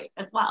recuperate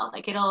as well.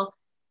 Like it'll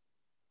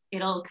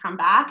come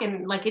back,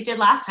 and like it did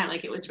last time,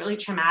 like it was really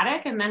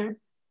traumatic, and then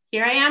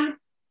here I am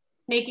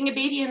making a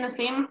baby in the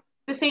same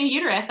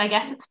uterus. I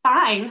guess it's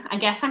fine. I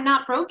guess I'm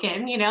not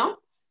broken, Oh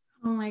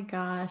my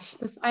gosh.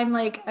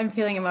 I'm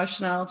feeling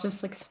emotional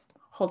just like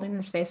holding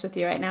the space with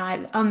you right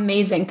now.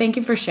 Amazing. Thank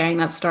you for sharing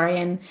that story.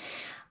 And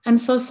I'm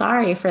so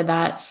sorry for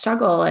that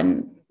struggle.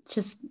 And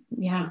just,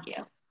 yeah. Thank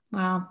you.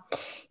 Wow.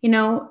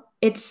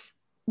 It's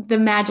the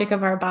magic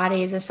of our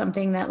bodies is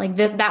something that like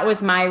that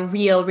was my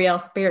real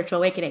spiritual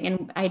awakening.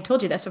 And I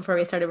told you this before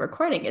we started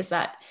recording, is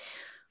that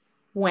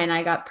when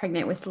I got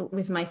pregnant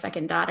with my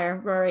second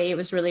daughter, Rory, it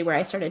was really where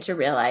I started to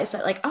realize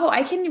that like, oh,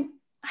 I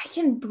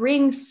can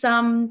bring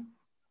some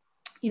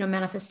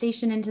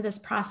manifestation into this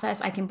process.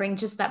 I can bring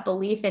just that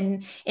belief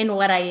in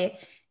what I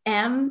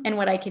am and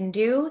what I can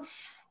do.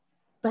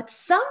 But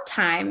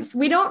sometimes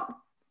we don't,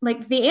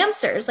 like the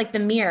answers, like the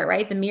mirror,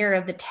 right? The mirror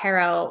of the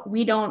tarot,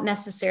 we don't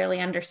necessarily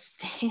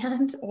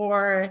understand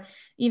or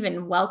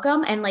even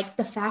welcome. And like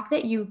the fact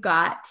that you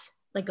got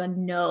like a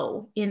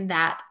no in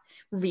that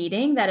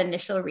reading, that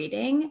initial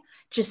reading,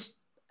 just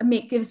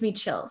gives me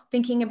chills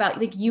thinking about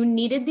like you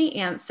needed the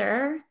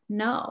answer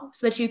no,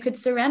 so that you could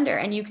surrender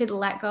and you could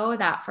let go of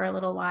that for a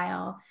little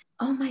while.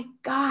 Oh my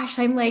gosh.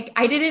 I'm like,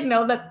 I didn't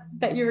know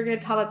that you were going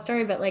to tell that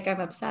story, but like, I'm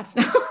obsessed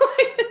now.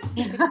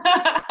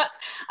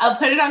 I'll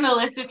put it on the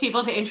list of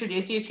people to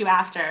introduce you to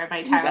after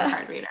my tarot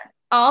card reader.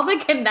 All the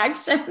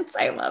connections.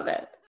 I love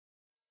it.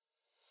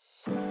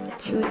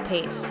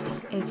 toothpaste.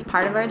 It's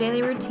part of our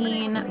daily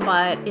routine,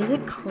 but is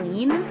it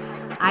clean?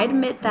 I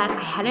admit that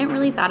I hadn't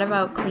really thought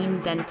about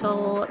clean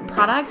dental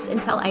products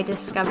until I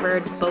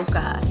discovered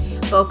Boca.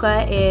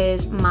 Boca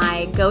is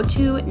my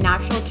go-to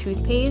natural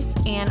toothpaste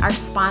and our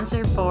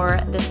sponsor for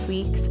this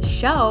week's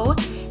show.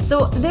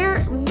 So there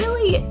are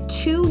really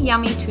two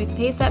yummy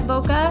toothpastes at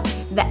Boca.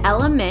 The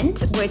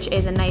Element, which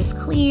is a nice,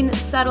 clean,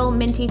 subtle,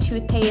 minty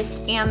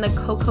toothpaste, and the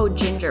Cocoa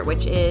Ginger,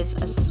 which is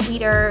a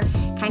sweeter,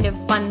 kind of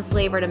fun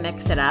flavor to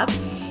mix it up.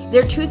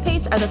 Their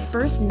toothpastes are the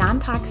first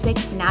non-toxic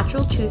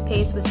natural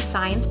toothpaste with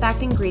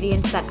science-backed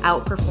ingredients that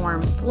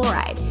outperform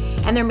fluoride.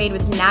 And they're made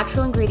with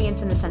natural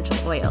ingredients and essential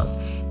oils.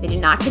 They do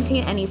not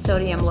contain any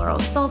sodium lauryl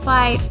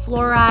sulfide,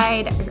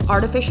 fluoride,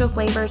 artificial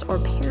flavors, or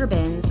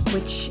parabens,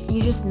 which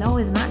you just know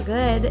is not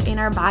good in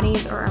our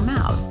bodies or our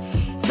mouth.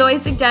 So I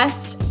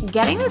suggest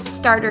getting the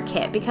starter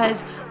kit,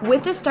 because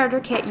with the starter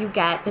kit you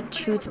get the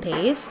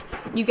toothpaste,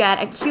 you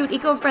get a cute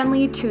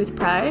eco-friendly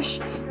toothbrush,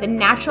 the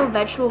natural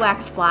vegetable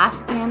wax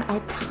floss, and a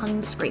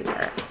tongue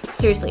scraper.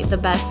 Seriously, the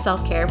best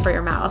self-care for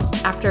your mouth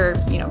after,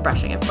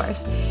 brushing, of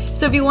course.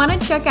 So if you want to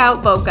check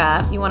out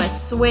Boca, you want to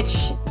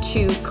switch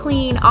to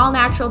clean,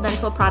 all-natural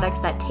dental products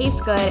that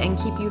taste good and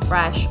keep you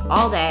fresh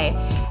all day,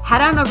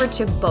 head on over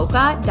to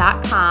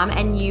boca.com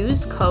and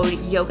use code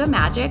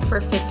YogaMagic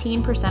for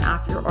 15%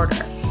 off your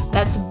order.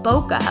 That's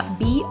Boca,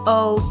 BOKA.com,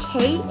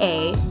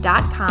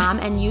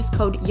 and use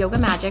code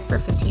YogaMagic for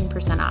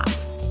 15% off.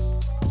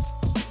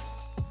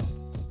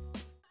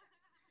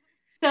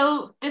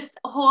 So this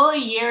whole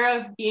year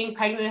of being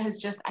pregnant has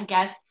just,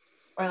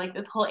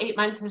 this whole 8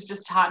 months has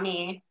just taught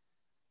me,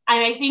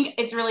 and I think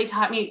it's really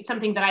taught me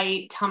something that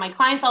I tell my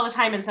clients all the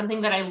time, and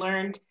something that I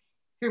learned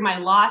through my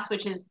loss,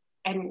 which is,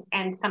 and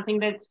something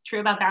that's true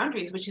about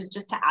boundaries, which is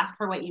just to ask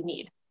for what you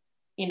need.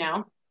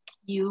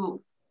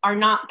 You are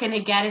not going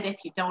to get it if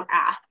you don't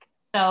ask.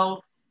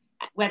 So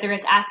whether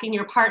it's asking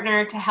your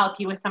partner to help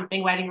you with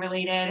something wedding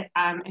related,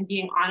 and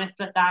being honest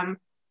with them.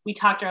 We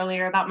talked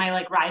earlier about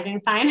my rising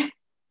sign.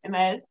 I'm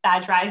a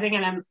Sag rising,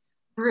 and I'm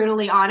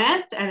brutally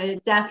honest, and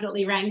it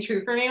definitely rang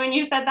true for me when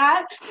you said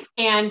that.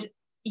 And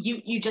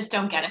you just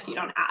don't get it if you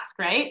don't ask,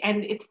 right?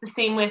 And it's the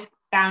same with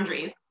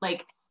boundaries.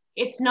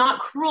 It's not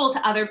cruel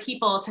to other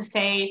people to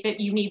say that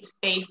you need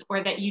space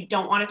or that you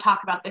don't want to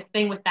talk about this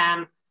thing with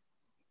them.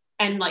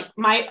 And my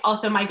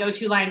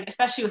go-to line,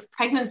 especially with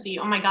pregnancy,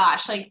 oh my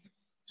gosh,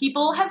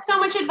 people have so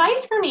much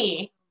advice for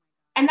me.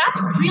 And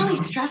that's really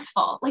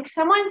stressful.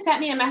 Someone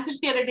sent me a message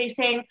the other day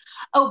saying,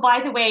 oh,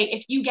 by the way,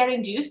 if you get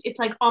induced, it's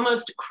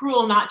almost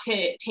cruel not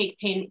to take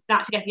pain,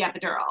 not to get the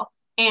epidural.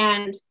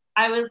 And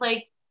I was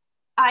like,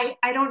 I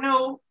don't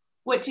know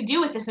what to do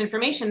with this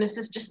information. This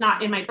is just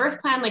not in my birth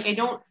plan. I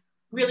don't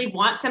really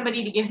want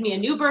somebody to give me a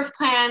new birth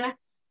plan.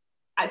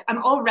 I'm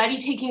already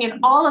taking in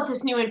all of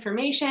this new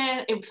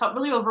information. It felt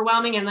really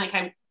overwhelming. And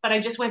but I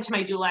just went to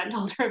my doula and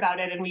told her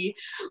about it. And we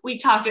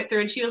talked it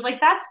through, and she was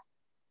like,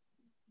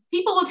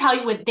 people will tell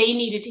you what they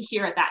needed to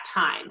hear at that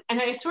time.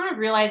 And I sort of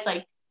realized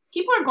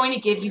people are going to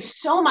give you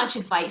so much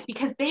advice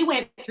because they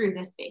went through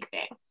this big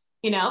thing.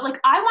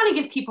 I want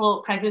to give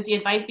people pregnancy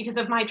advice because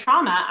of my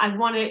trauma. I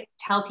want to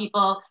tell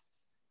people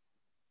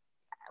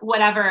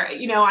whatever,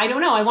 I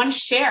don't know. I want to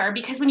share,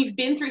 because when you've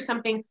been through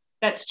something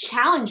that's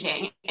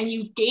challenging and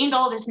you've gained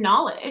all this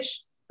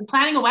knowledge, and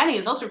planning a wedding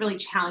is also really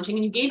challenging,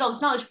 and you gained all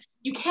this knowledge,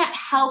 you can't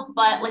help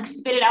but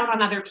spit it out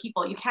on other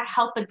people. You can't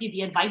help but be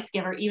the advice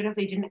giver, even if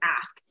they didn't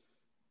ask.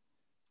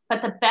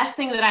 But the best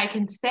thing that I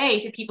can say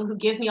to people who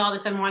give me all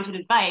this unwanted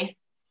advice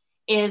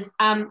is,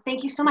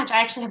 thank you so much.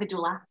 I actually have a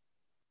doula.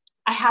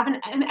 I have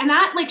and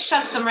that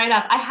shuts them right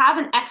up. I have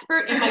an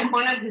expert in my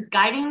corner who's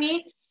guiding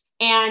me,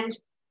 and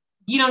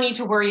you don't need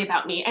to worry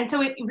about me. And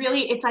so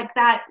it's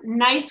that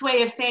nice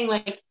way of saying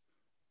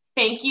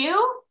thank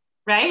you,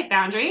 right?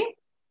 Boundary.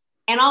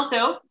 And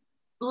also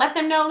let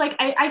them know,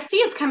 I see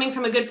it's coming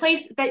from a good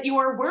place, that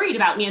you're worried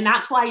about me. And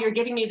that's why you're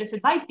giving me this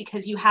advice,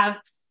 because you have,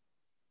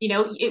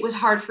 it was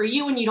hard for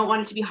you and you don't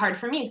want it to be hard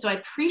for me. So I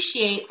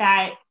appreciate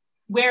that,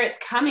 where it's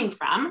coming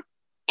from.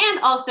 And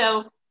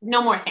also,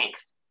 no more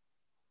thanks.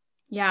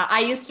 Yeah. I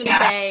used to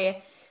say,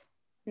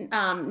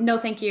 no,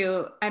 thank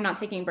you. I'm not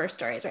taking birth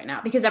stories right now,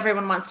 because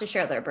everyone wants to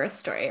share their birth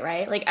story,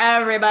 right?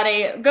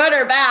 Everybody, good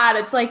or bad.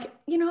 It's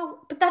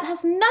but that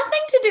has nothing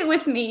to do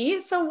with me.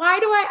 So why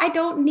do I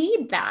don't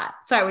need that.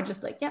 So I would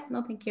just yeah,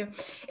 no, thank you.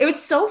 It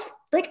was so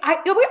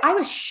I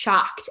was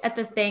shocked at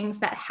the things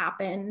that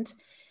happened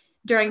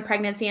during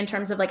pregnancy in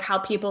terms of how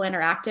people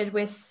interacted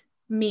with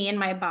me and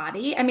my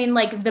body. I mean,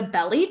 the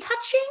belly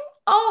touching.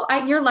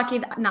 Oh, you're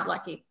lucky. Not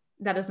lucky.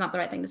 That is not the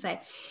right thing to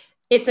say.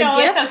 It's a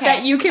gift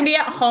that you can be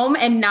at home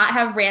and not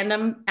have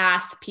random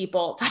ass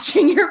people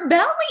touching your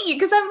belly.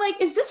 Because I'm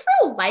is this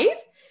real life?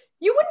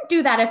 You wouldn't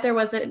do that if there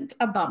wasn't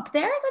a bump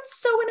there. That's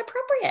so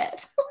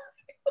inappropriate.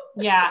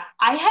 Yeah,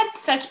 I had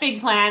such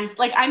big plans.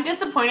 I'm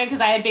disappointed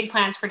because I had big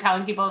plans for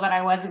telling people that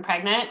I wasn't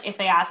pregnant if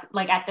they asked,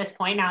 at this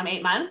point now I'm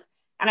 8 months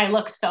and I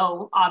look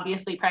so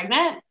obviously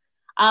pregnant.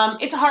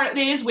 It's hard.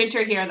 It is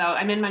winter here though.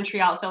 I'm in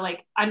Montreal. So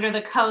under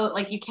the coat,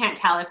 you can't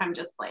tell if I'm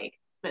just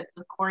this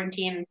is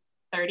quarantine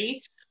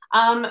 30.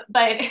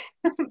 But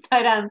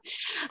I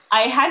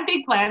had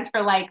big plans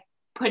for like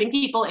putting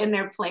people in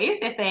their place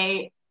if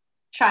they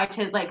tried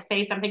to like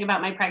say something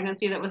about my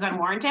pregnancy that was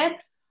unwarranted.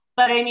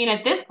 But I mean,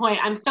 at this point,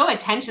 I'm so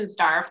attention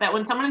starved that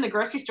when someone in the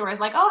grocery store is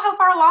like, "Oh, how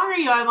far along are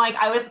you?" I'm like,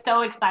 I was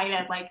so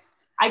excited, like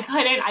I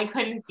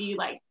couldn't be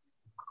like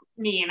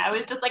mean. I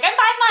was just like, I'm 5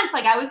 months.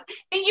 Like I was,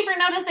 thank you for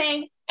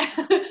noticing.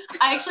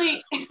 I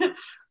actually,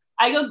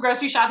 I go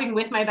grocery shopping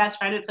with my best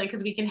friend. It's like,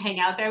 cause we can hang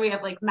out there. We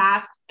have like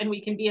masks and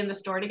we can be in the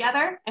store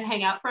together and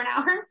hang out for an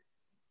hour.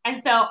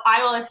 And so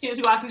I will, as soon as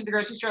we walk into the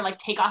grocery store, like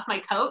take off my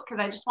coat because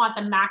I just want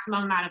the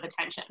maximum amount of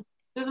attention.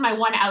 This is my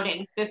one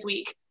outing this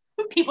week.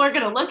 People are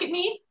going to look at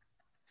me,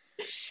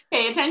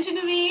 pay attention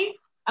to me.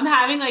 I'm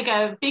having like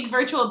a big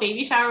virtual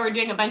baby shower. We're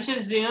doing a bunch of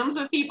Zooms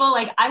with people.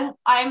 Like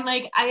I'm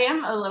like, I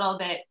am a little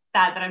bit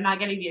sad that I'm not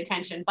getting the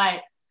attention,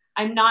 but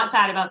I'm not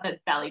sad about the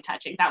belly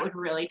touching. That would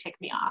really tick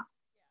me off.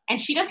 And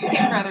she doesn't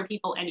care for other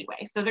people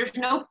anyway. So there's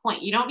no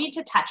point. You don't need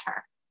to touch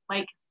her.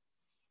 Like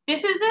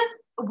this is this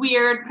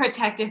weird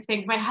protective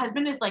thing. My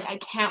husband is like, I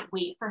can't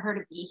wait for her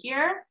to be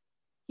here.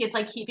 It's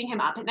like keeping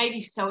him up at night.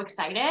 He's so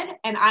excited.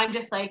 And I'm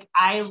just like,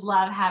 I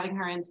love having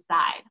her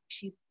inside.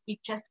 She's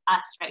just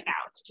us right now.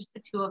 It's just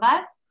the two of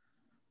us.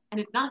 And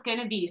it's not going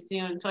to be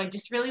soon. So I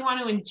just really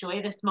want to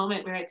enjoy this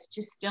moment where it's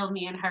just still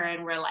me and her.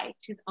 And we're like,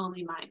 she's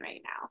only mine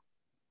right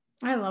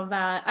now. I love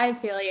that. I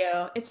feel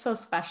you. It's so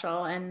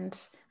special. And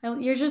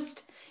you're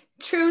just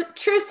true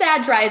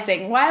Sag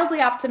rising,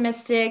 wildly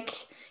optimistic.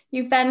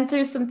 You've been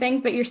through some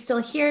things, but you're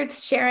still here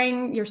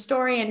sharing your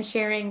story and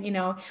sharing,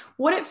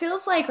 what it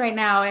feels like right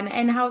now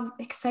and how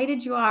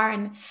excited you are.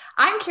 And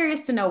I'm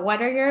curious to know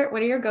what are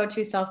your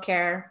go-to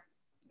self-care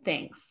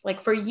things?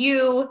 Like for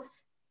you,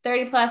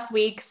 30 plus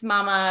weeks,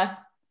 mama,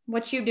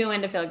 what you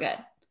doing to feel good?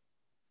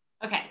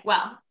 Okay.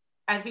 Well,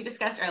 as we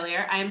discussed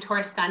earlier, I am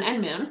Taurus sun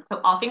and moon. So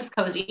all things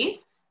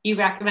cozy.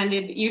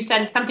 You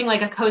said something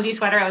like a cozy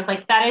sweater. I was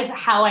like, that is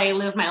how I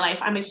live my life.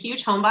 I'm a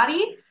huge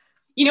homebody.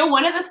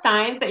 One of the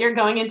signs that you're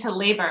going into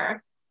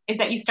labor is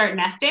that you start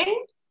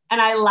nesting.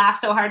 And I laughed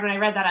so hard when I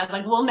read that. I was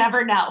like, we'll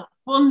never know.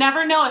 We'll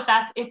never know if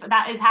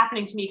that is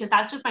happening to me because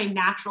that's just my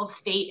natural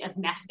state of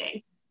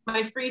nesting.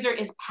 My freezer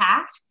is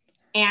packed.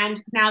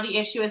 And now the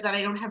issue is that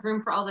I don't have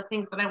room for all the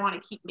things that I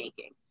want to keep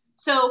making.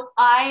 So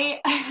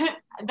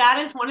that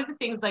is one of the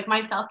things, like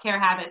my self-care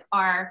habits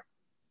are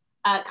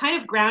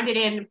kind of grounded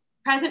in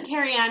present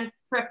Carrie-Anne,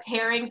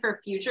 preparing for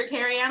future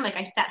Carrie-Anne. Like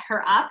I set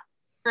her up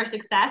for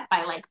success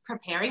by like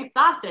preparing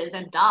sauces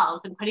and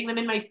dals and putting them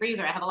in my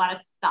freezer. I have a lot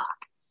of stock,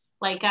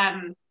 like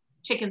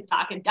chicken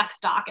stock and duck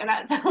stock. And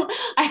so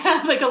I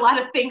have like a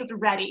lot of things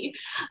ready.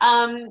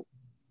 And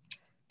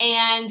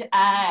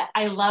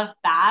I love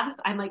baths.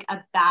 I'm like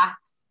a bath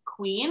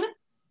queen.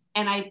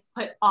 And I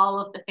put all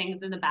of the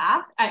things in the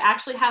bath. I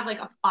actually have like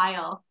a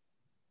file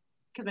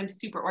because I'm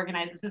super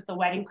organized. This is the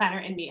wedding planner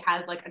in me. It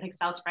has like an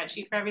Excel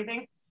spreadsheet for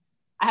everything.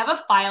 I have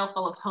a file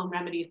full of home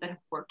remedies that have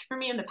worked for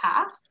me in the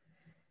past.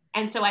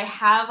 And so I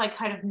have like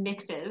kind of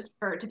mixes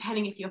for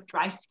depending if you have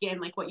dry skin,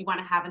 like what you want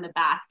to have in the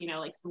bath,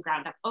 like some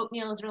ground up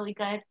oatmeal is really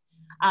good.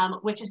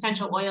 Which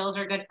essential oils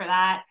are good for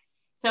that.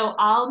 So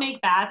I'll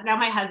make baths. Now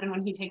my husband,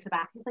 when he takes a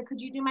bath, he's like,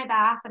 could you do my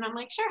bath? And I'm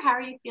like, sure, how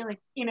are you feeling?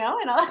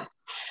 And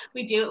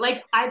we do.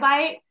 Like I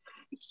buy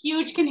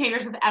huge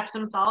containers of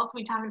Epsom salts.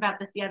 We talked about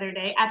this the other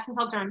day. Epsom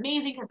salts are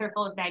amazing because they're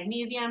full of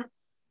magnesium,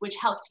 which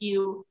helps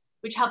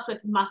with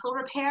muscle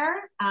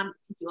repair.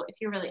 If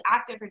you're really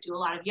active or do a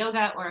lot of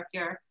yoga, or if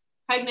you're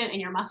pregnant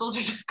and your muscles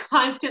are just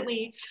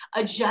constantly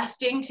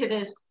adjusting to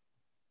this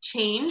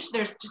change,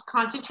 there's just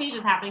constant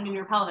changes happening in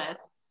your pelvis.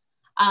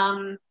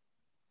 And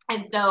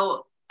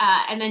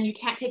then you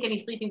can't take any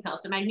sleeping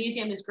pills. So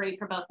magnesium is great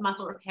for both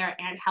muscle repair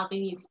and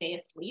helping you stay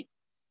asleep.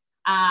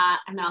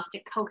 And then I'll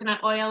stick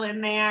coconut oil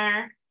in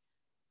there.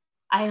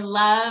 I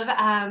love,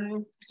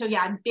 I'm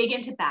big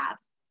into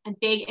baths. I'm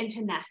big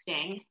into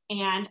nesting.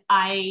 And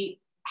I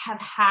have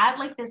had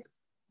like this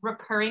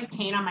recurring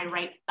pain on my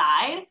right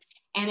side.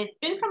 And it's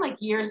been from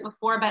like years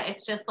before, but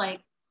it's just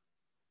like,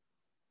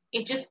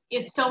 it just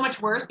is so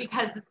much worse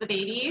because of the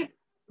baby.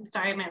 I'm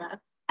sorry, my love.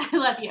 I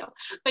love you,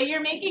 but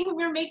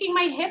we're making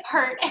my hip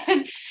hurt.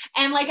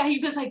 And like, I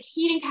was like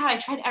heating pad. I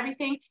tried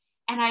everything.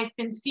 And I've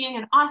been seeing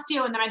an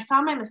osteo, and then I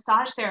saw my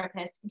massage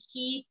therapist and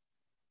he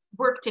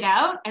worked it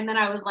out. And then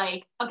I was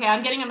like, okay,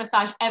 I'm getting a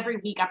massage every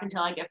week up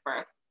until I give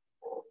birth.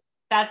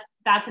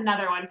 That's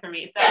another one for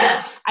me. So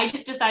I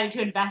just decided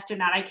to invest in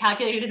that. I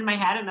calculated it in my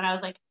head, and then I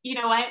was like, you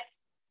know what?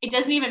 It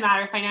doesn't even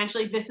matter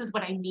financially. This is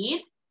what I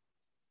need.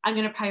 I'm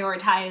going to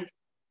prioritize.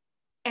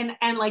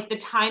 And like the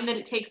time that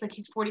it takes, like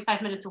he's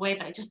 45 minutes away,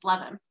 but I just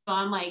love him. So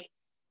I'm like,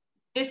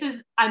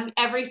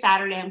 every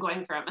Saturday I'm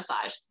going for a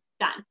massage.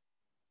 Done.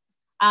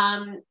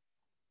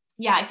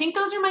 I think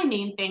those are my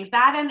main things.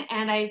 That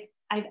and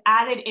I've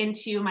added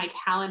into my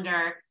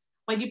calendar.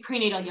 I do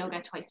prenatal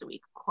yoga twice a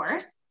week, of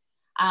course.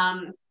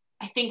 I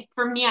think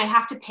for me, I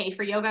have to pay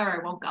for yoga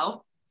or I won't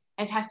go.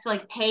 It has to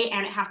like pay,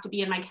 and it has to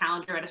be in my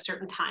calendar at a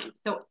certain time.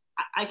 So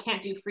I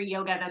can't do free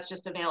yoga that's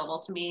just available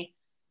to me,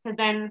 because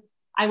then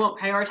I won't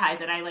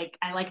prioritize it. I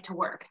like to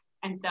work.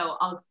 And so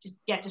I'll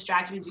just get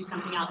distracted and do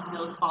something else and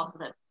it'll fall to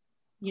the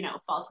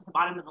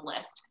bottom of the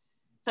list.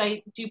 So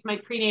I do my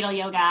prenatal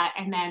yoga,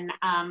 and then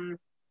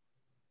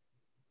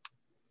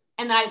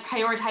I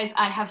prioritize,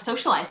 I have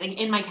socializing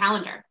in my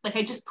calendar. Like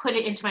I just put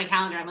it into my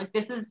calendar. I'm like,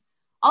 this is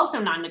also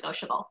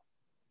non-negotiable.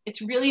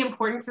 It's really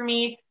important for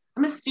me.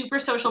 I'm a super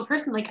social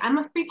person. Like I'm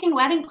a freaking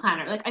wedding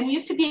planner. Like I'm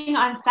used to being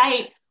on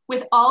site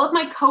with all of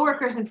my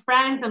coworkers and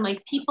friends and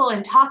like people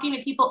and talking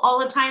to people all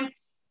the time.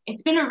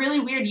 It's been a really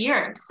weird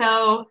year.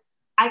 So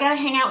I got to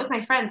hang out with my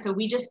friends. So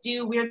we just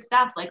do weird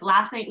stuff. Like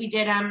last night we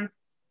did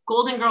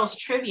Golden Girls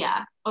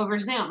trivia over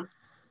Zoom.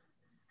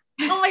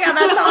 Oh my God,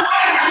 that sounds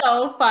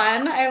so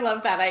fun. I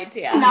love that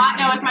idea. Not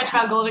know as much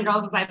about Golden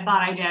Girls as I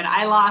thought I did.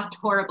 I lost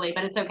horribly,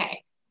 but it's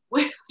okay.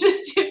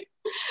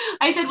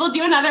 I said, we'll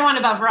do another one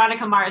about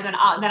Veronica Mars and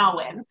then I'll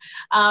win.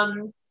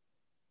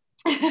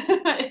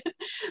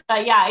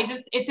 But yeah,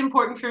 it's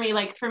important for me.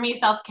 Like for me,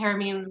 self-care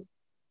means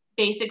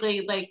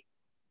basically like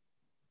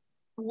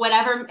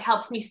whatever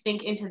helps me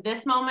sink into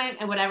this moment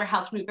and whatever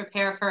helps me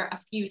prepare for a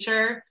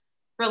future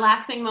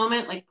relaxing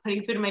moment. Like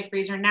putting food in my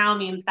freezer now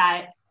means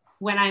that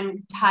when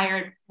I'm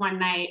tired one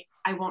night,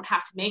 I won't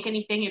have to make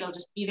anything. It'll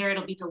just be there.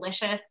 It'll be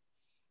delicious.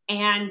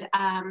 And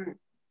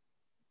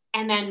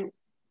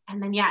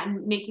then yeah,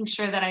 and making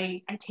sure that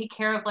I take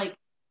care of like,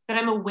 that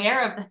I'm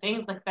aware of the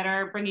things like that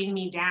are bringing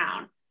me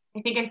down.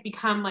 I think I've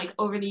become like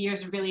over the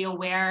years really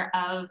aware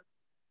of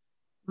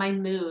my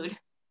mood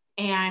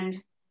and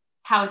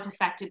how it's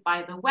affected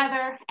by the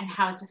weather and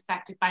how it's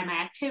affected by my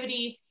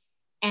activity.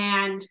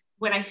 And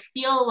when I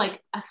feel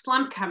like a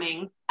slump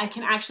coming, I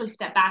can actually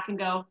step back and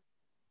go,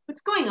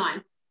 what's going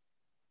on?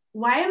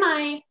 Why am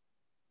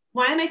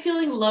I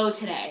feeling low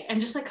today? And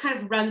just like kind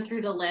of run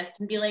through the list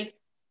and be like,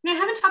 I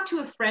haven't talked to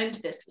a friend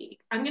this week.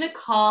 I'm going to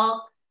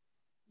call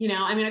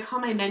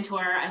my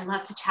mentor. I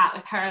love to chat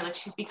with her. Like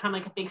she's become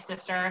like a big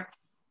sister,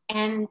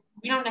 and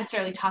we don't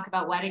necessarily talk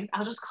about weddings.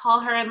 I'll just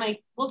call her and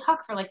like, we'll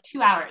talk for like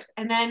 2 hours.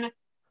 And then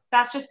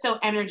that's just so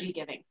energy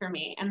giving for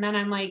me. And then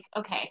I'm like,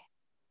 okay,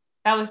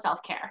 that was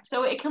self-care.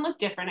 So it can look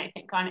different, I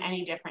think, on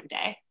any different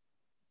day.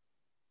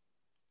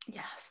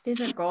 Yes,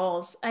 these are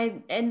goals.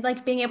 And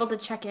like being able to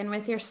check in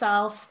with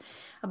yourself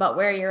about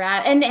where you're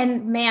at.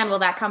 And man, will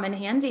that come in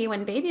handy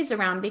when baby's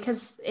around,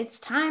 because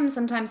it's time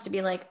sometimes to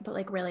be like, but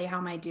like, really, how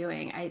am I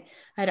doing? I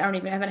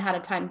haven't had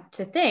a time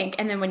to think.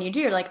 And then when you do,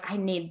 you're like, I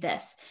need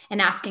this,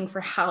 and asking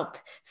for help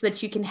so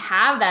that you can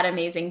have that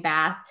amazing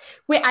bath.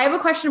 Wait, I have a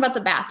question about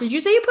the bath. Did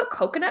you say you put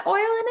coconut oil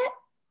in it?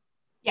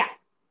 Yeah.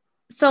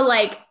 So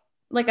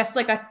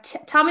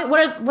tell me,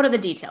 what are the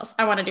details?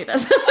 I want to do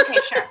this. Okay,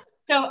 sure.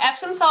 So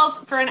Epsom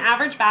salt, for an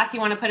average bath,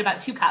 you want to put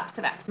about 2 cups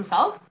of Epsom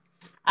salt.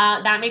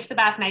 That makes the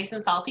bath nice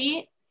and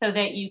salty so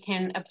that you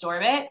can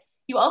absorb it.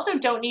 You also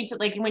don't need to,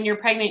 like when you're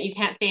pregnant, you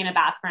can't stay in a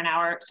bath for an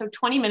hour. So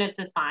 20 minutes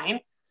is fine.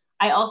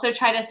 I also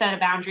try to set a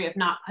boundary of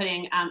not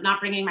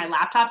bringing my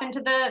laptop into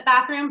the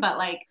bathroom, but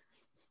like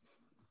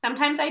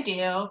sometimes I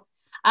do.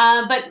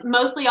 But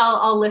mostly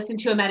I'll listen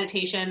to a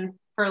meditation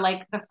for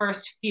like the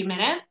first few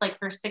minutes. Like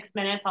for 6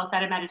 minutes, I'll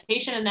set a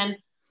meditation, and then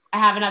I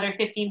have another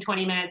 15,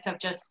 20 minutes of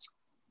just,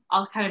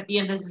 I'll kind of be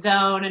in the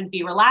zone and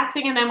be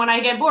relaxing. And then when I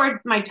get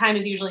bored, my time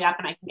is usually up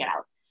and I can get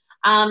out.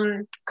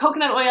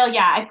 Coconut oil,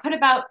 yeah,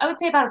 I would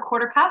say about a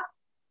quarter cup.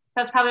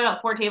 That's probably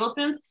about 4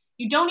 tablespoons.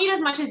 You don't need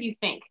as much as you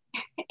think.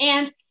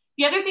 And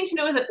the other thing to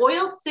know is that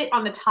oils sit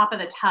on the top of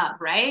the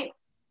tub, right?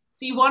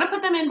 So you want to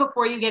put them in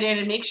before you get in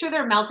and make sure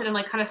they're melted and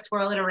like kind of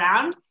swirl it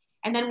around.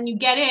 And then when you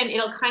get in,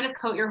 it'll kind of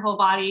coat your whole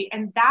body.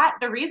 And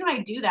the reason I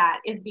do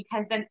that is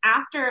because then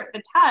after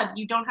the tub,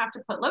 you don't have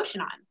to put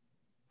lotion on.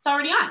 It's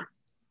already on.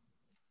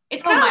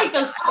 It's kind of like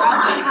those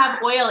scrubs that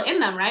have oil in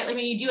them, right? Like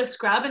when you do a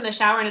scrub in the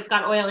shower and it's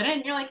got oil in it,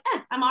 and you're like,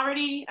 I'm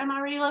already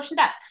lotioned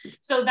up.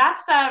 So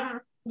that's,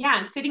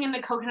 and sitting in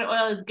the coconut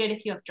oil is good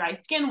if you have dry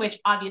skin, which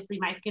obviously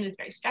my skin is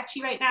very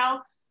stretchy right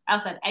now. I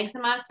also have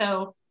eczema.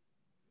 So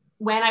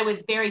when I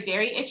was very,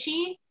 very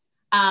itchy,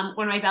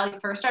 when my belly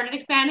first started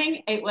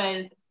expanding, it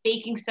was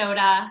baking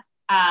soda,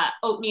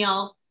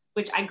 oatmeal,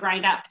 which I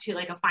grind up to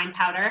like a fine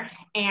powder,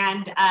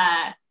 and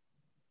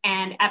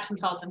Epsom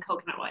salts and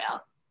coconut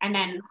oil. And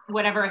then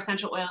whatever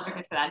essential oils are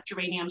good for that.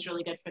 Geranium's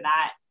really good for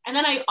that. And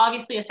then I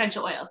obviously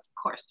essential oils, of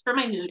course, for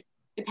my mood,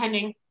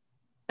 depending.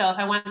 So if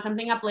I want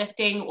something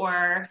uplifting,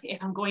 or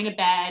if I'm going to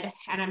bed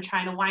and I'm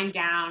trying to wind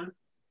down.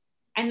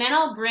 And then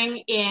I'll bring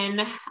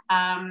in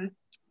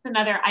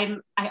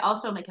I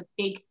also am like a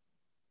big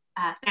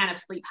fan of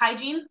sleep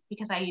hygiene,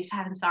 because I used to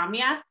have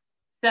insomnia.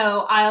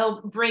 So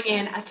I'll bring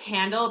in a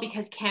candle,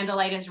 because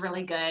candlelight is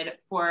really good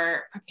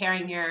for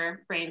preparing your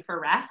brain for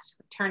rest,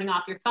 turning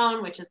off your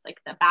phone, which is like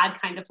the bad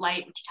kind of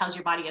light, which tells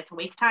your body it's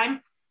awake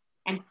time,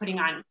 and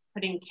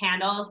putting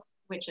candles,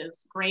 which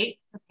is great,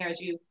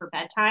 prepares you for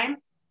bedtime.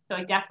 So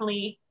I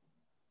definitely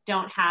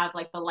don't have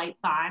like the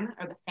lights on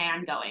or the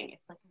fan going.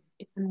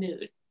 It's a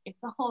mood. It's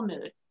a whole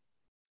mood.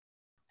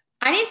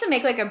 I need to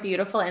make like a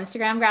beautiful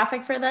Instagram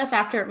graphic for this.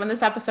 After when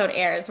this episode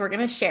airs, we're going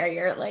to share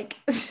your like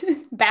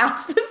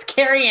baths with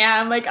Carrie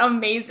Ann, like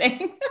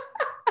amazing.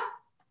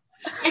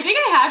 I think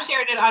I have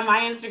shared it on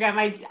my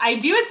Instagram. I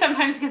do it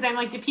sometimes because I'm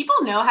like, do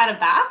people know how to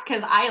bath?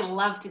 Because I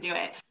love to do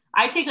it.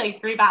 I take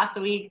like 3 baths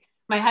a week.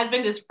 My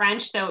husband is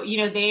French, so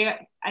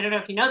I don't know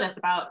if you know this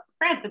about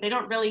France, but they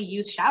don't really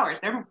use showers.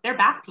 They're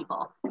bath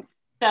people.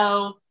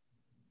 So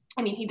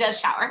I mean, he does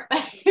shower,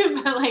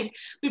 but like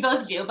we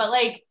both do. But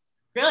like,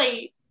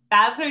 really,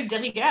 baths are de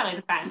rigueur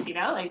in France.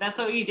 Like that's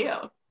what we do.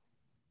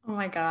 Oh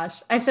my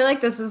gosh. I feel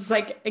like this is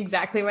like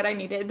exactly what I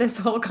needed this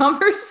whole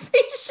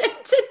conversation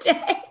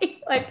today.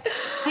 Like,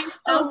 I'm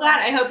oh so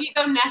glad. I hope you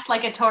go nest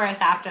like a Taurus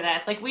after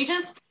this. Like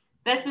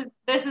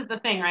this is the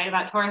thing, right?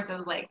 About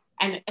Tauruses, like,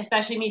 and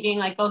especially me being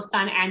like both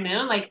sun and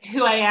moon, like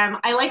who I am.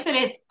 I like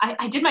that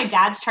I did my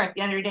dad's chart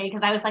the other day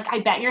because I was like,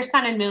 I bet your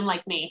sun and moon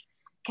like me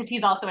because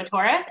he's also a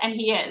Taurus and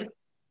he is.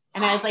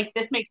 And I was like,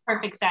 this makes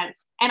perfect sense.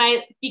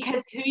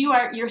 Because who you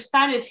are, your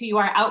sun is who you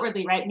are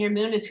outwardly, right? And your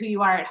moon is who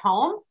you are at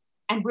home.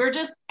 And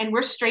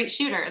we're straight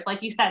shooters.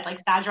 Like you said, like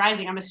Sag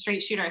rising, I'm a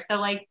straight shooter. So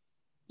like,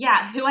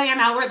 yeah, who I am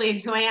outwardly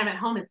and who I am at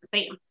home is the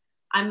same.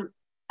 I'm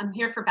I'm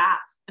here for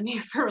baths. I'm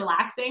here for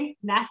relaxing,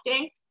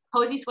 nesting,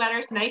 cozy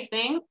sweaters, nice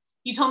things.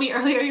 You told me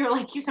earlier you were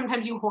like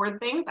sometimes you hoard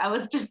things. I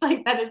was just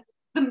like that is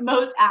the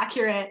most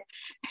accurate.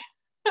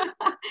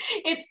 I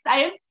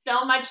have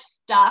so much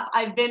stuff.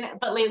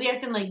 But lately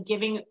I've been like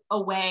giving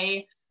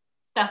away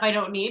stuff I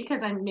don't need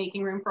because I'm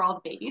making room for all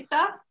the baby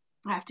stuff.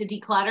 I have to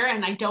declutter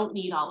and I don't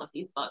need all of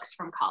these books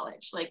from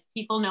college. Like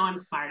people know I'm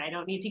smart. I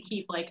don't need to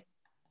keep like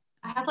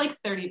I have like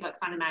 30 books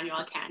on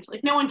Immanuel Kant.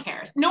 Like no one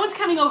cares. No one's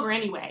coming over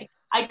anyway.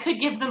 I could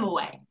give them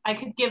away. I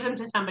could give them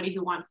to somebody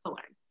who wants to learn.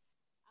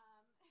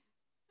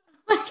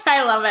 like,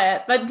 I love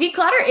it. But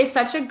declutter is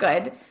such a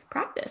good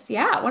practice.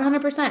 Yeah,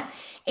 100%.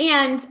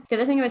 And the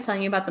other thing I was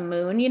telling you about the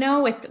moon,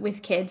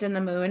 with kids and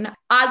the moon,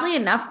 oddly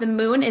enough, the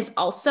moon is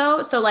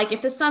also, so like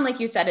if the sun, like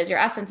you said, is your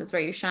essence, it's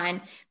where you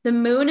shine. The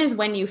moon is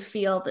when you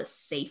feel the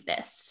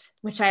safest,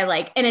 which I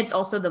like. And it's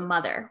also the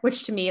mother,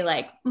 which to me,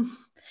 like,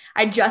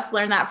 I just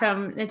learned that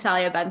from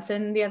Natalia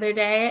Benson the other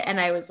day. And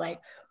I was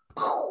like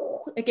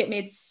it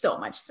made so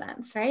much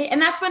sense. Right. And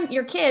that's when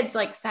your kids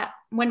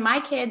when my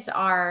kids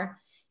are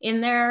in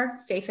their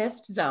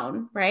safest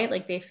zone, right?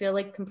 Like they feel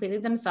like completely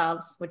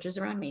themselves, which is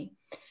around me.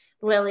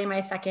 Lily,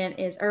 my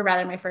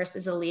first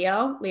is a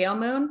Leo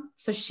moon.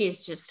 So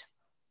she's just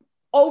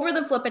over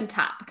the flipping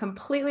top,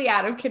 completely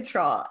out of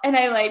control. And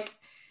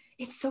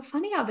it's so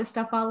funny how this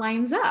stuff all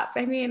lines up.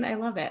 I mean, I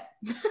love it.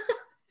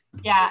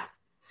 Yeah.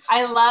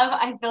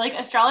 I feel like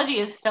astrology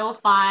is so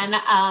fun.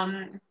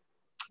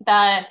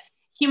 The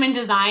human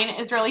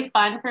design is really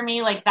fun for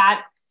me. Like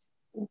that's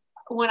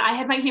when I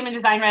had my human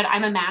design read,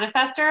 I'm a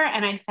manifester,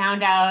 and I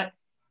found out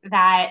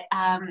that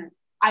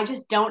I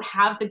just don't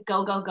have the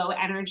go, go, go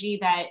energy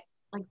that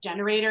like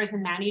generators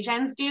and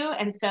mani-gens do.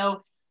 And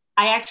so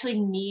I actually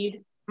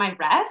need my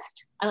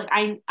rest.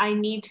 I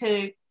need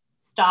to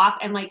stop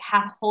and like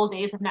have whole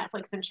days of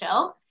Netflix and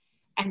chill.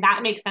 And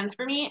that makes sense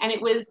for me. And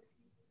it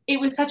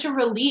was such a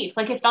relief.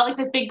 Like it felt like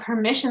this big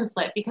permission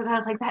slip because I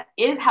was like, that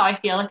is how I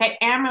feel. Like I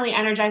am really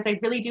energized. I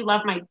really do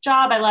love my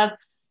job. I love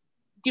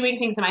doing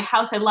things in my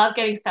house. I love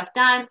getting stuff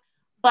done.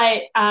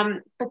 But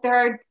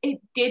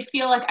it did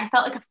feel like I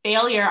felt like a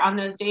failure on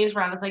those days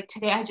where I was like,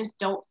 today I just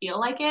don't feel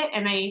like it.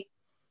 And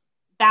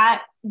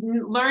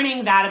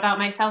learning that about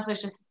myself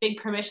was just a big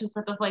permission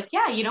slip of like,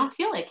 yeah, you don't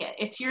feel like it.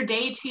 It's your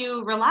day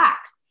to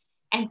relax.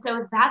 And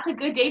so that's a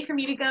good day for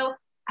me to go,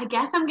 I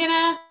guess I'm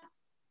gonna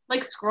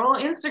like scroll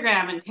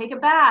Instagram and take a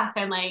bath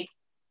and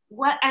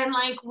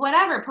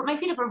whatever, put my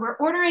feet up, or we're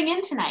ordering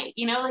in tonight,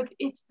 like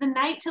it's the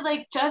night to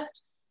like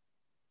just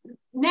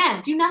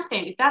do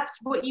nothing. If that's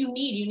what you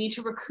need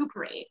to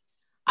recuperate.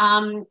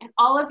 And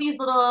all of these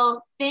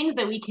little things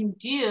that we can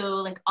do,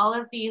 like all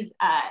of these,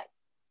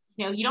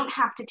 you don't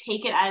have to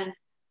take it as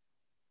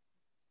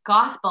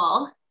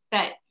gospel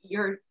that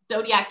your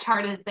zodiac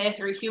chart is this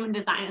or human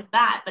design is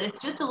that, but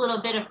it's just a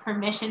little bit of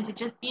permission to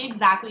just be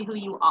exactly who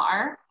you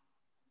are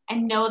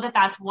and know that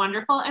that's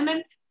wonderful. And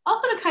then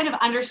also to kind of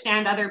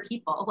understand other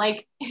people.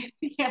 Like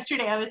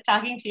yesterday I was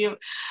talking to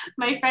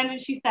my friend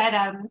and she said,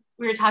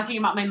 we were talking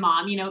about my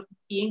mom,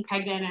 being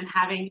pregnant and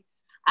having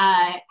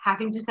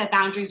to set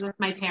boundaries with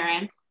my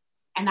parents.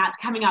 And that's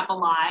coming up a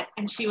lot.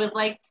 And she was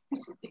like,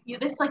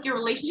 this like your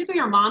relationship with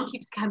your mom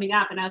keeps coming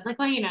up. And I was like,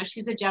 well,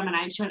 she's a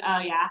Gemini. And she went, oh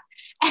yeah.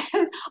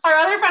 And our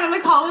other friend on the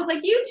call was like,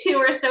 you two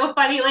are so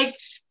funny. Like,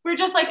 we're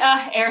just like,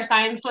 air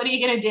signs. What are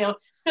you going to do?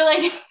 So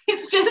like,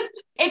 it's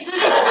an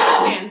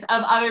acceptance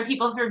of other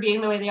people for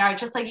being the way they are.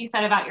 Just like you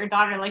said about your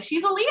daughter, like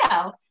she's a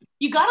Leo.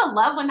 You got to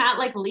love when that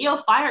like Leo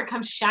fire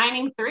comes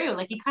shining through.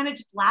 Like you kind of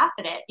just laugh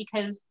at it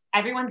because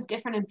everyone's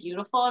different and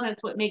beautiful. And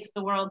it's what makes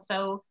the world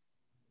so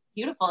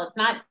beautiful. It's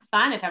not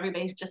fun if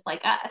everybody's just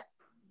like us.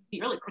 It'd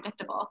be really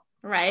predictable.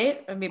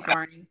 Right? It'd be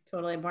boring.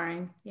 Totally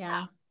boring.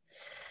 Yeah.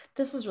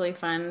 This was really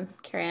fun,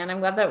 Carrie-Anne. I'm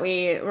glad that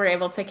we were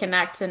able to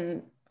connect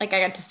and like I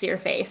got to see your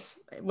face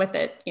with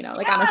it,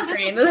 on a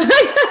screen. This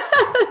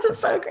is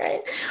so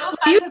great. So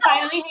fun to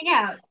finally hang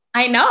out.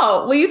 I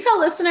know. Will you tell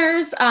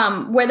listeners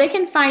where they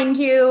can find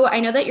you? I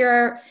know that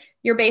you're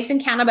you're based in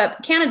Canada,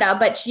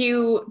 but do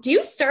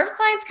you serve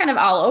clients kind of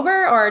all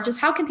over, or just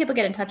how can people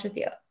get in touch with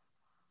you?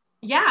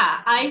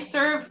 Yeah, I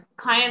serve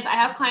clients. I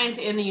have clients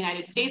in the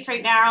United States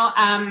right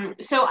now.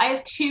 So I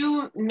have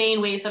two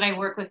main ways that I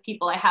work with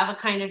people. I have a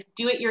kind of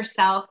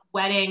do-it-yourself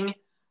wedding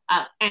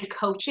and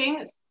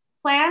coaching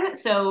plan.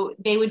 So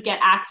they would get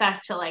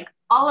access to like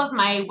all of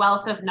my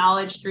wealth of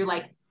knowledge through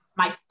like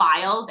my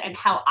files and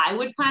how I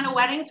would plan a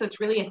wedding. So it's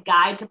really a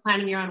guide to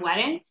planning your own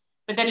wedding,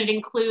 but then it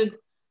includes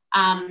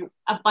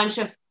a bunch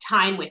of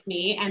time with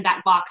me and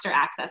that Voxer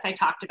access I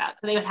talked about.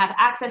 So they would have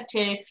access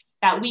to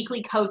that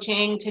weekly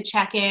coaching to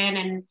check in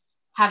and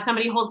have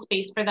somebody hold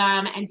space for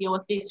them and deal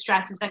with these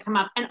stresses that come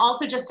up. And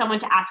also just someone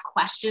to ask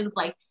questions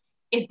like,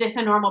 is this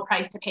a normal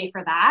price to pay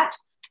for that?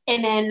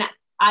 And then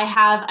I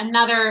have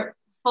another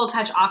full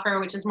touch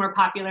offer, which is more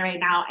popular right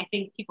now. I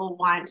think people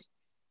want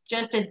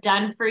just a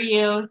done for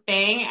you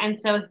thing. And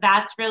so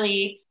that's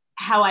really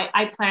how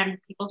I plan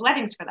people's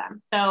weddings for them.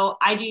 So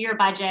I do your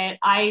budget.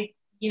 I,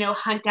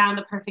 hunt down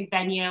the perfect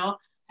venue.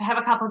 I have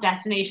a couple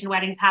destination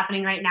weddings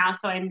happening right now.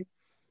 So I'm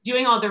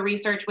doing all the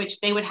research, which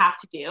they would have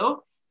to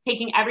do,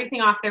 taking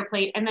everything off their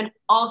plate, and then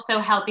also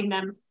helping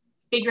them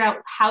figure out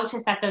how to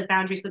set those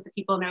boundaries with the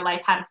people in their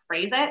life, how to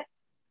phrase it,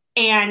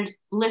 and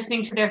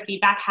listening to their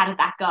feedback. How did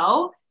that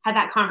go? How did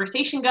that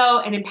conversation go?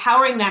 And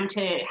empowering them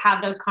to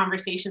have those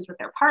conversations with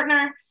their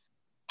partner.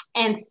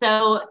 And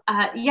so,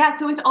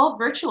 so it's all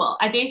virtual.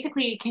 I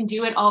basically can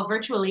do it all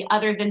virtually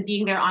other than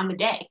being there on the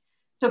day.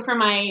 So for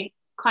my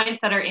clients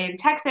that are in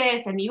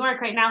Texas and New York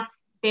right now,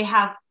 they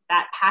have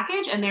that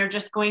package and they're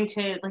just going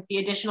to like the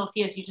additional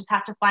fee is you just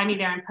have to fly me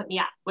there and put me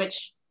up,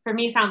 which for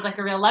me sounds like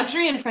a real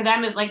luxury. And for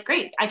them is like,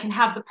 great, I can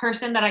have the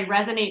person that I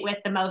resonate with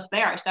the most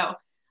there. So,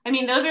 I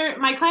mean, those are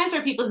my clients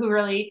are people who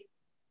really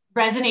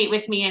resonate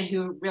with me and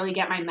who really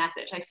get my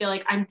message. I feel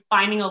like I'm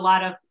finding a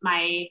lot of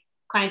my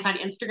clients on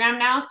Instagram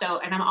now. So,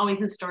 and I'm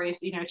always in stories,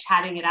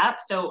 chatting it up.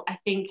 So I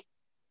think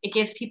it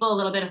gives people a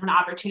little bit of an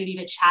opportunity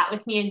to chat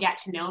with me and get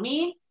to know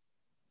me.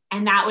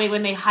 And that way,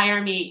 when they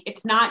hire me,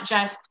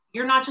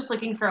 you're not just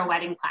looking for a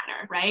wedding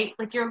planner, right?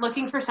 Like you're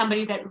looking for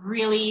somebody that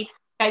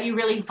you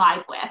really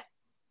vibe with.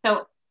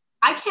 So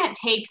I can't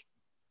take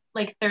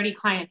like 30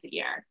 clients a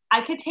year.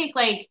 I could take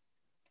like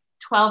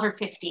 12 or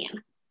 15,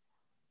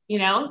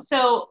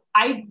 So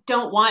I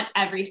don't want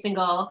every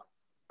single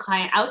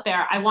client out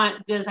there. I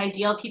want those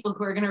ideal people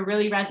who are going to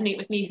really resonate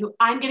with me, who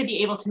I'm going to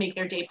be able to make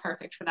their day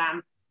perfect for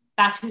them.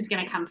 That's who's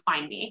going to come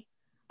find me.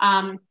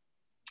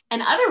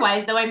 And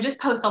otherwise, though, I just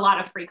post a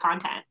lot of free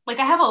content. Like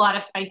I have a lot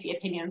of spicy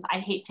opinions. I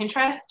hate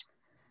Pinterest.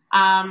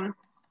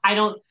 I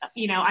don't,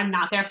 I'm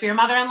not there for your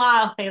mother-in-law.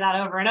 I'll say that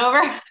over and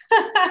over.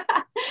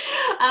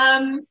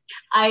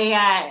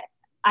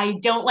 I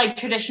don't like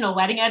traditional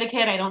wedding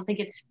etiquette. I don't think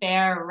it's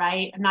fair,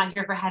 right? I'm not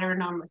here for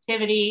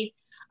heteronormativity.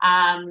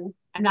 I'm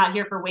not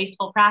here for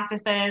wasteful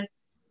practices.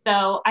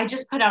 So I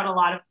just put out a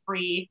lot of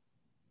free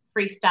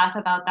stuff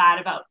about that,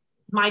 about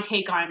my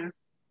take on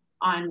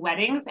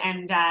weddings,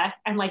 and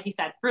like you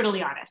said,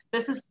 brutally honest.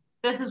 This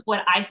is what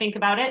I think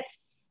about it.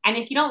 And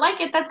if you don't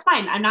like it, that's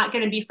fine. I'm not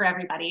going to be for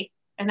everybody.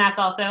 And that's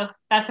a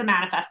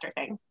manifestor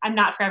thing. I'm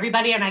not for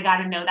everybody, and I got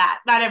to know that.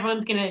 Not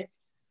everyone's going to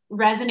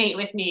resonate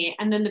with me,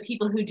 and then the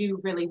people who do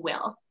really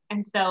will.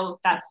 And so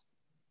that's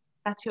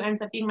who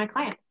ends up being my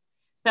client.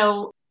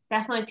 So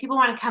definitely, if people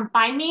want to come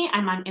find me,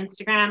 I'm on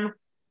Instagram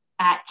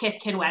at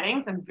Kithkin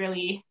Weddings. I'm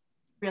really,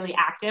 really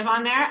active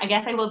on there. I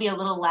guess I will be a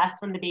little less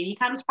when the baby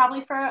comes,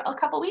 probably for a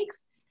couple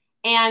weeks.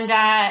 And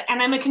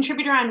I'm a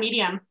contributor on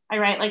Medium. I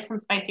write like some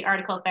spicy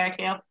articles there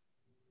too.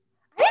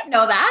 I didn't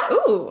know that.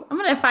 Ooh, I'm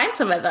going to find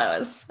some of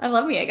those. I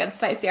love me a good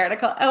spicy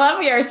article. I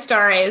love your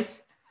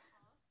stories.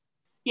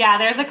 Yeah,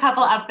 there's a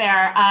couple up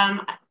there.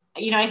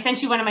 I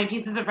sent you one of my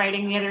pieces of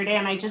writing the other day,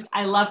 and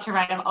I love to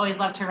write. I've always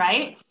loved to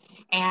write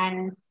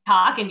and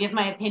talk and give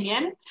my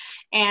opinion.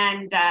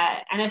 And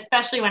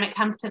especially when it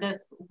comes to this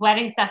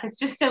wedding stuff, it's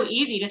just so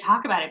easy to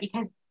talk about it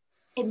because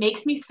it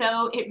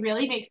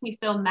really makes me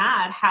so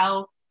mad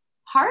how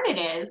hard it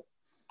is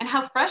and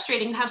how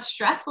frustrating and how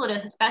stressful it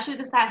is, especially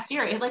this last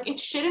year. It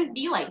shouldn't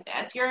be like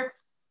this. You're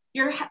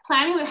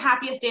planning the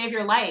happiest day of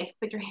your life,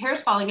 but your hair's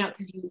falling out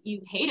because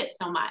you hate it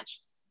so much.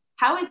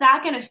 How is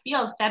that going to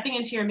feel stepping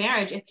into your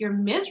marriage if you're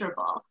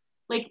miserable?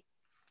 Like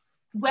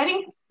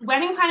wedding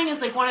planning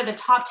is like one of the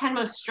top 10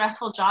 most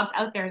stressful jobs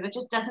out there. That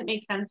just doesn't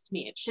make sense to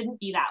me. It shouldn't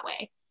be that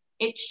way.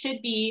 It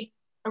should be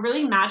a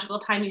really magical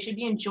time. You should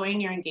be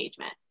enjoying your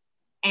engagement.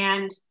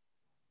 And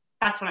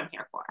that's what I'm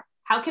here for.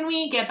 How can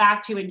we get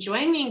back to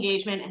enjoying the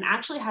engagement and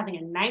actually having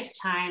a nice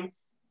time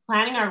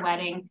planning our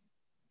wedding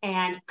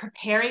and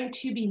preparing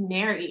to be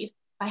married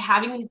by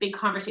having these big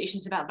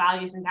conversations about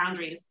values and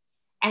boundaries,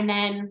 and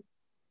then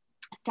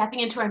stepping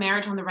into our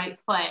marriage on the right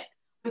foot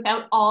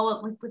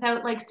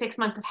without like 6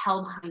 months of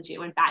hell behind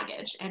you and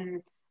baggage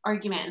and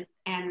arguments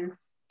and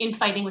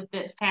infighting with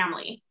the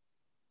family?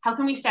 How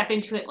can we step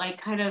into it like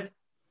kind of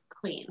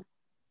clean?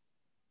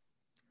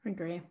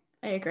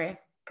 I agree.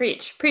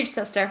 Preach,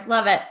 sister.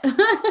 Love it.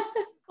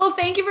 Well,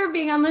 thank you for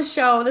being on the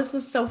show. This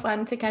was so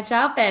fun to catch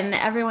up, and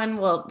everyone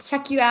will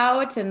check you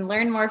out and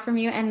learn more from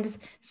you, and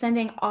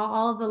sending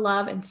all the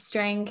love and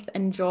strength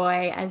and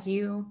joy as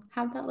you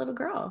have that little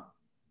girl.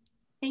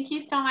 Thank you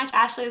so much,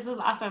 Ashley. This was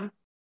awesome.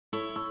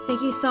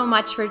 Thank you so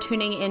much for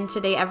tuning in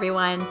today,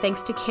 everyone.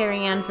 Thanks to Carrie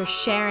Ann for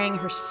sharing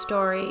her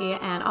story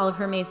and all of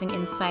her amazing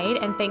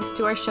insight. And thanks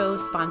to our show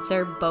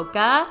sponsor,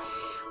 Boca.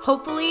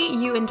 Hopefully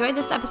you enjoyed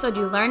this episode,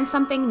 you learned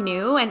something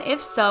new, and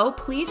if so,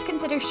 please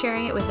consider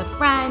sharing it with a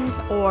friend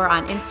or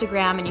on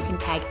Instagram, and you can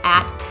tag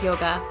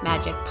 @Yoga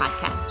Magic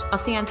Podcast. I'll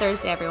see you on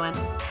Thursday, everyone.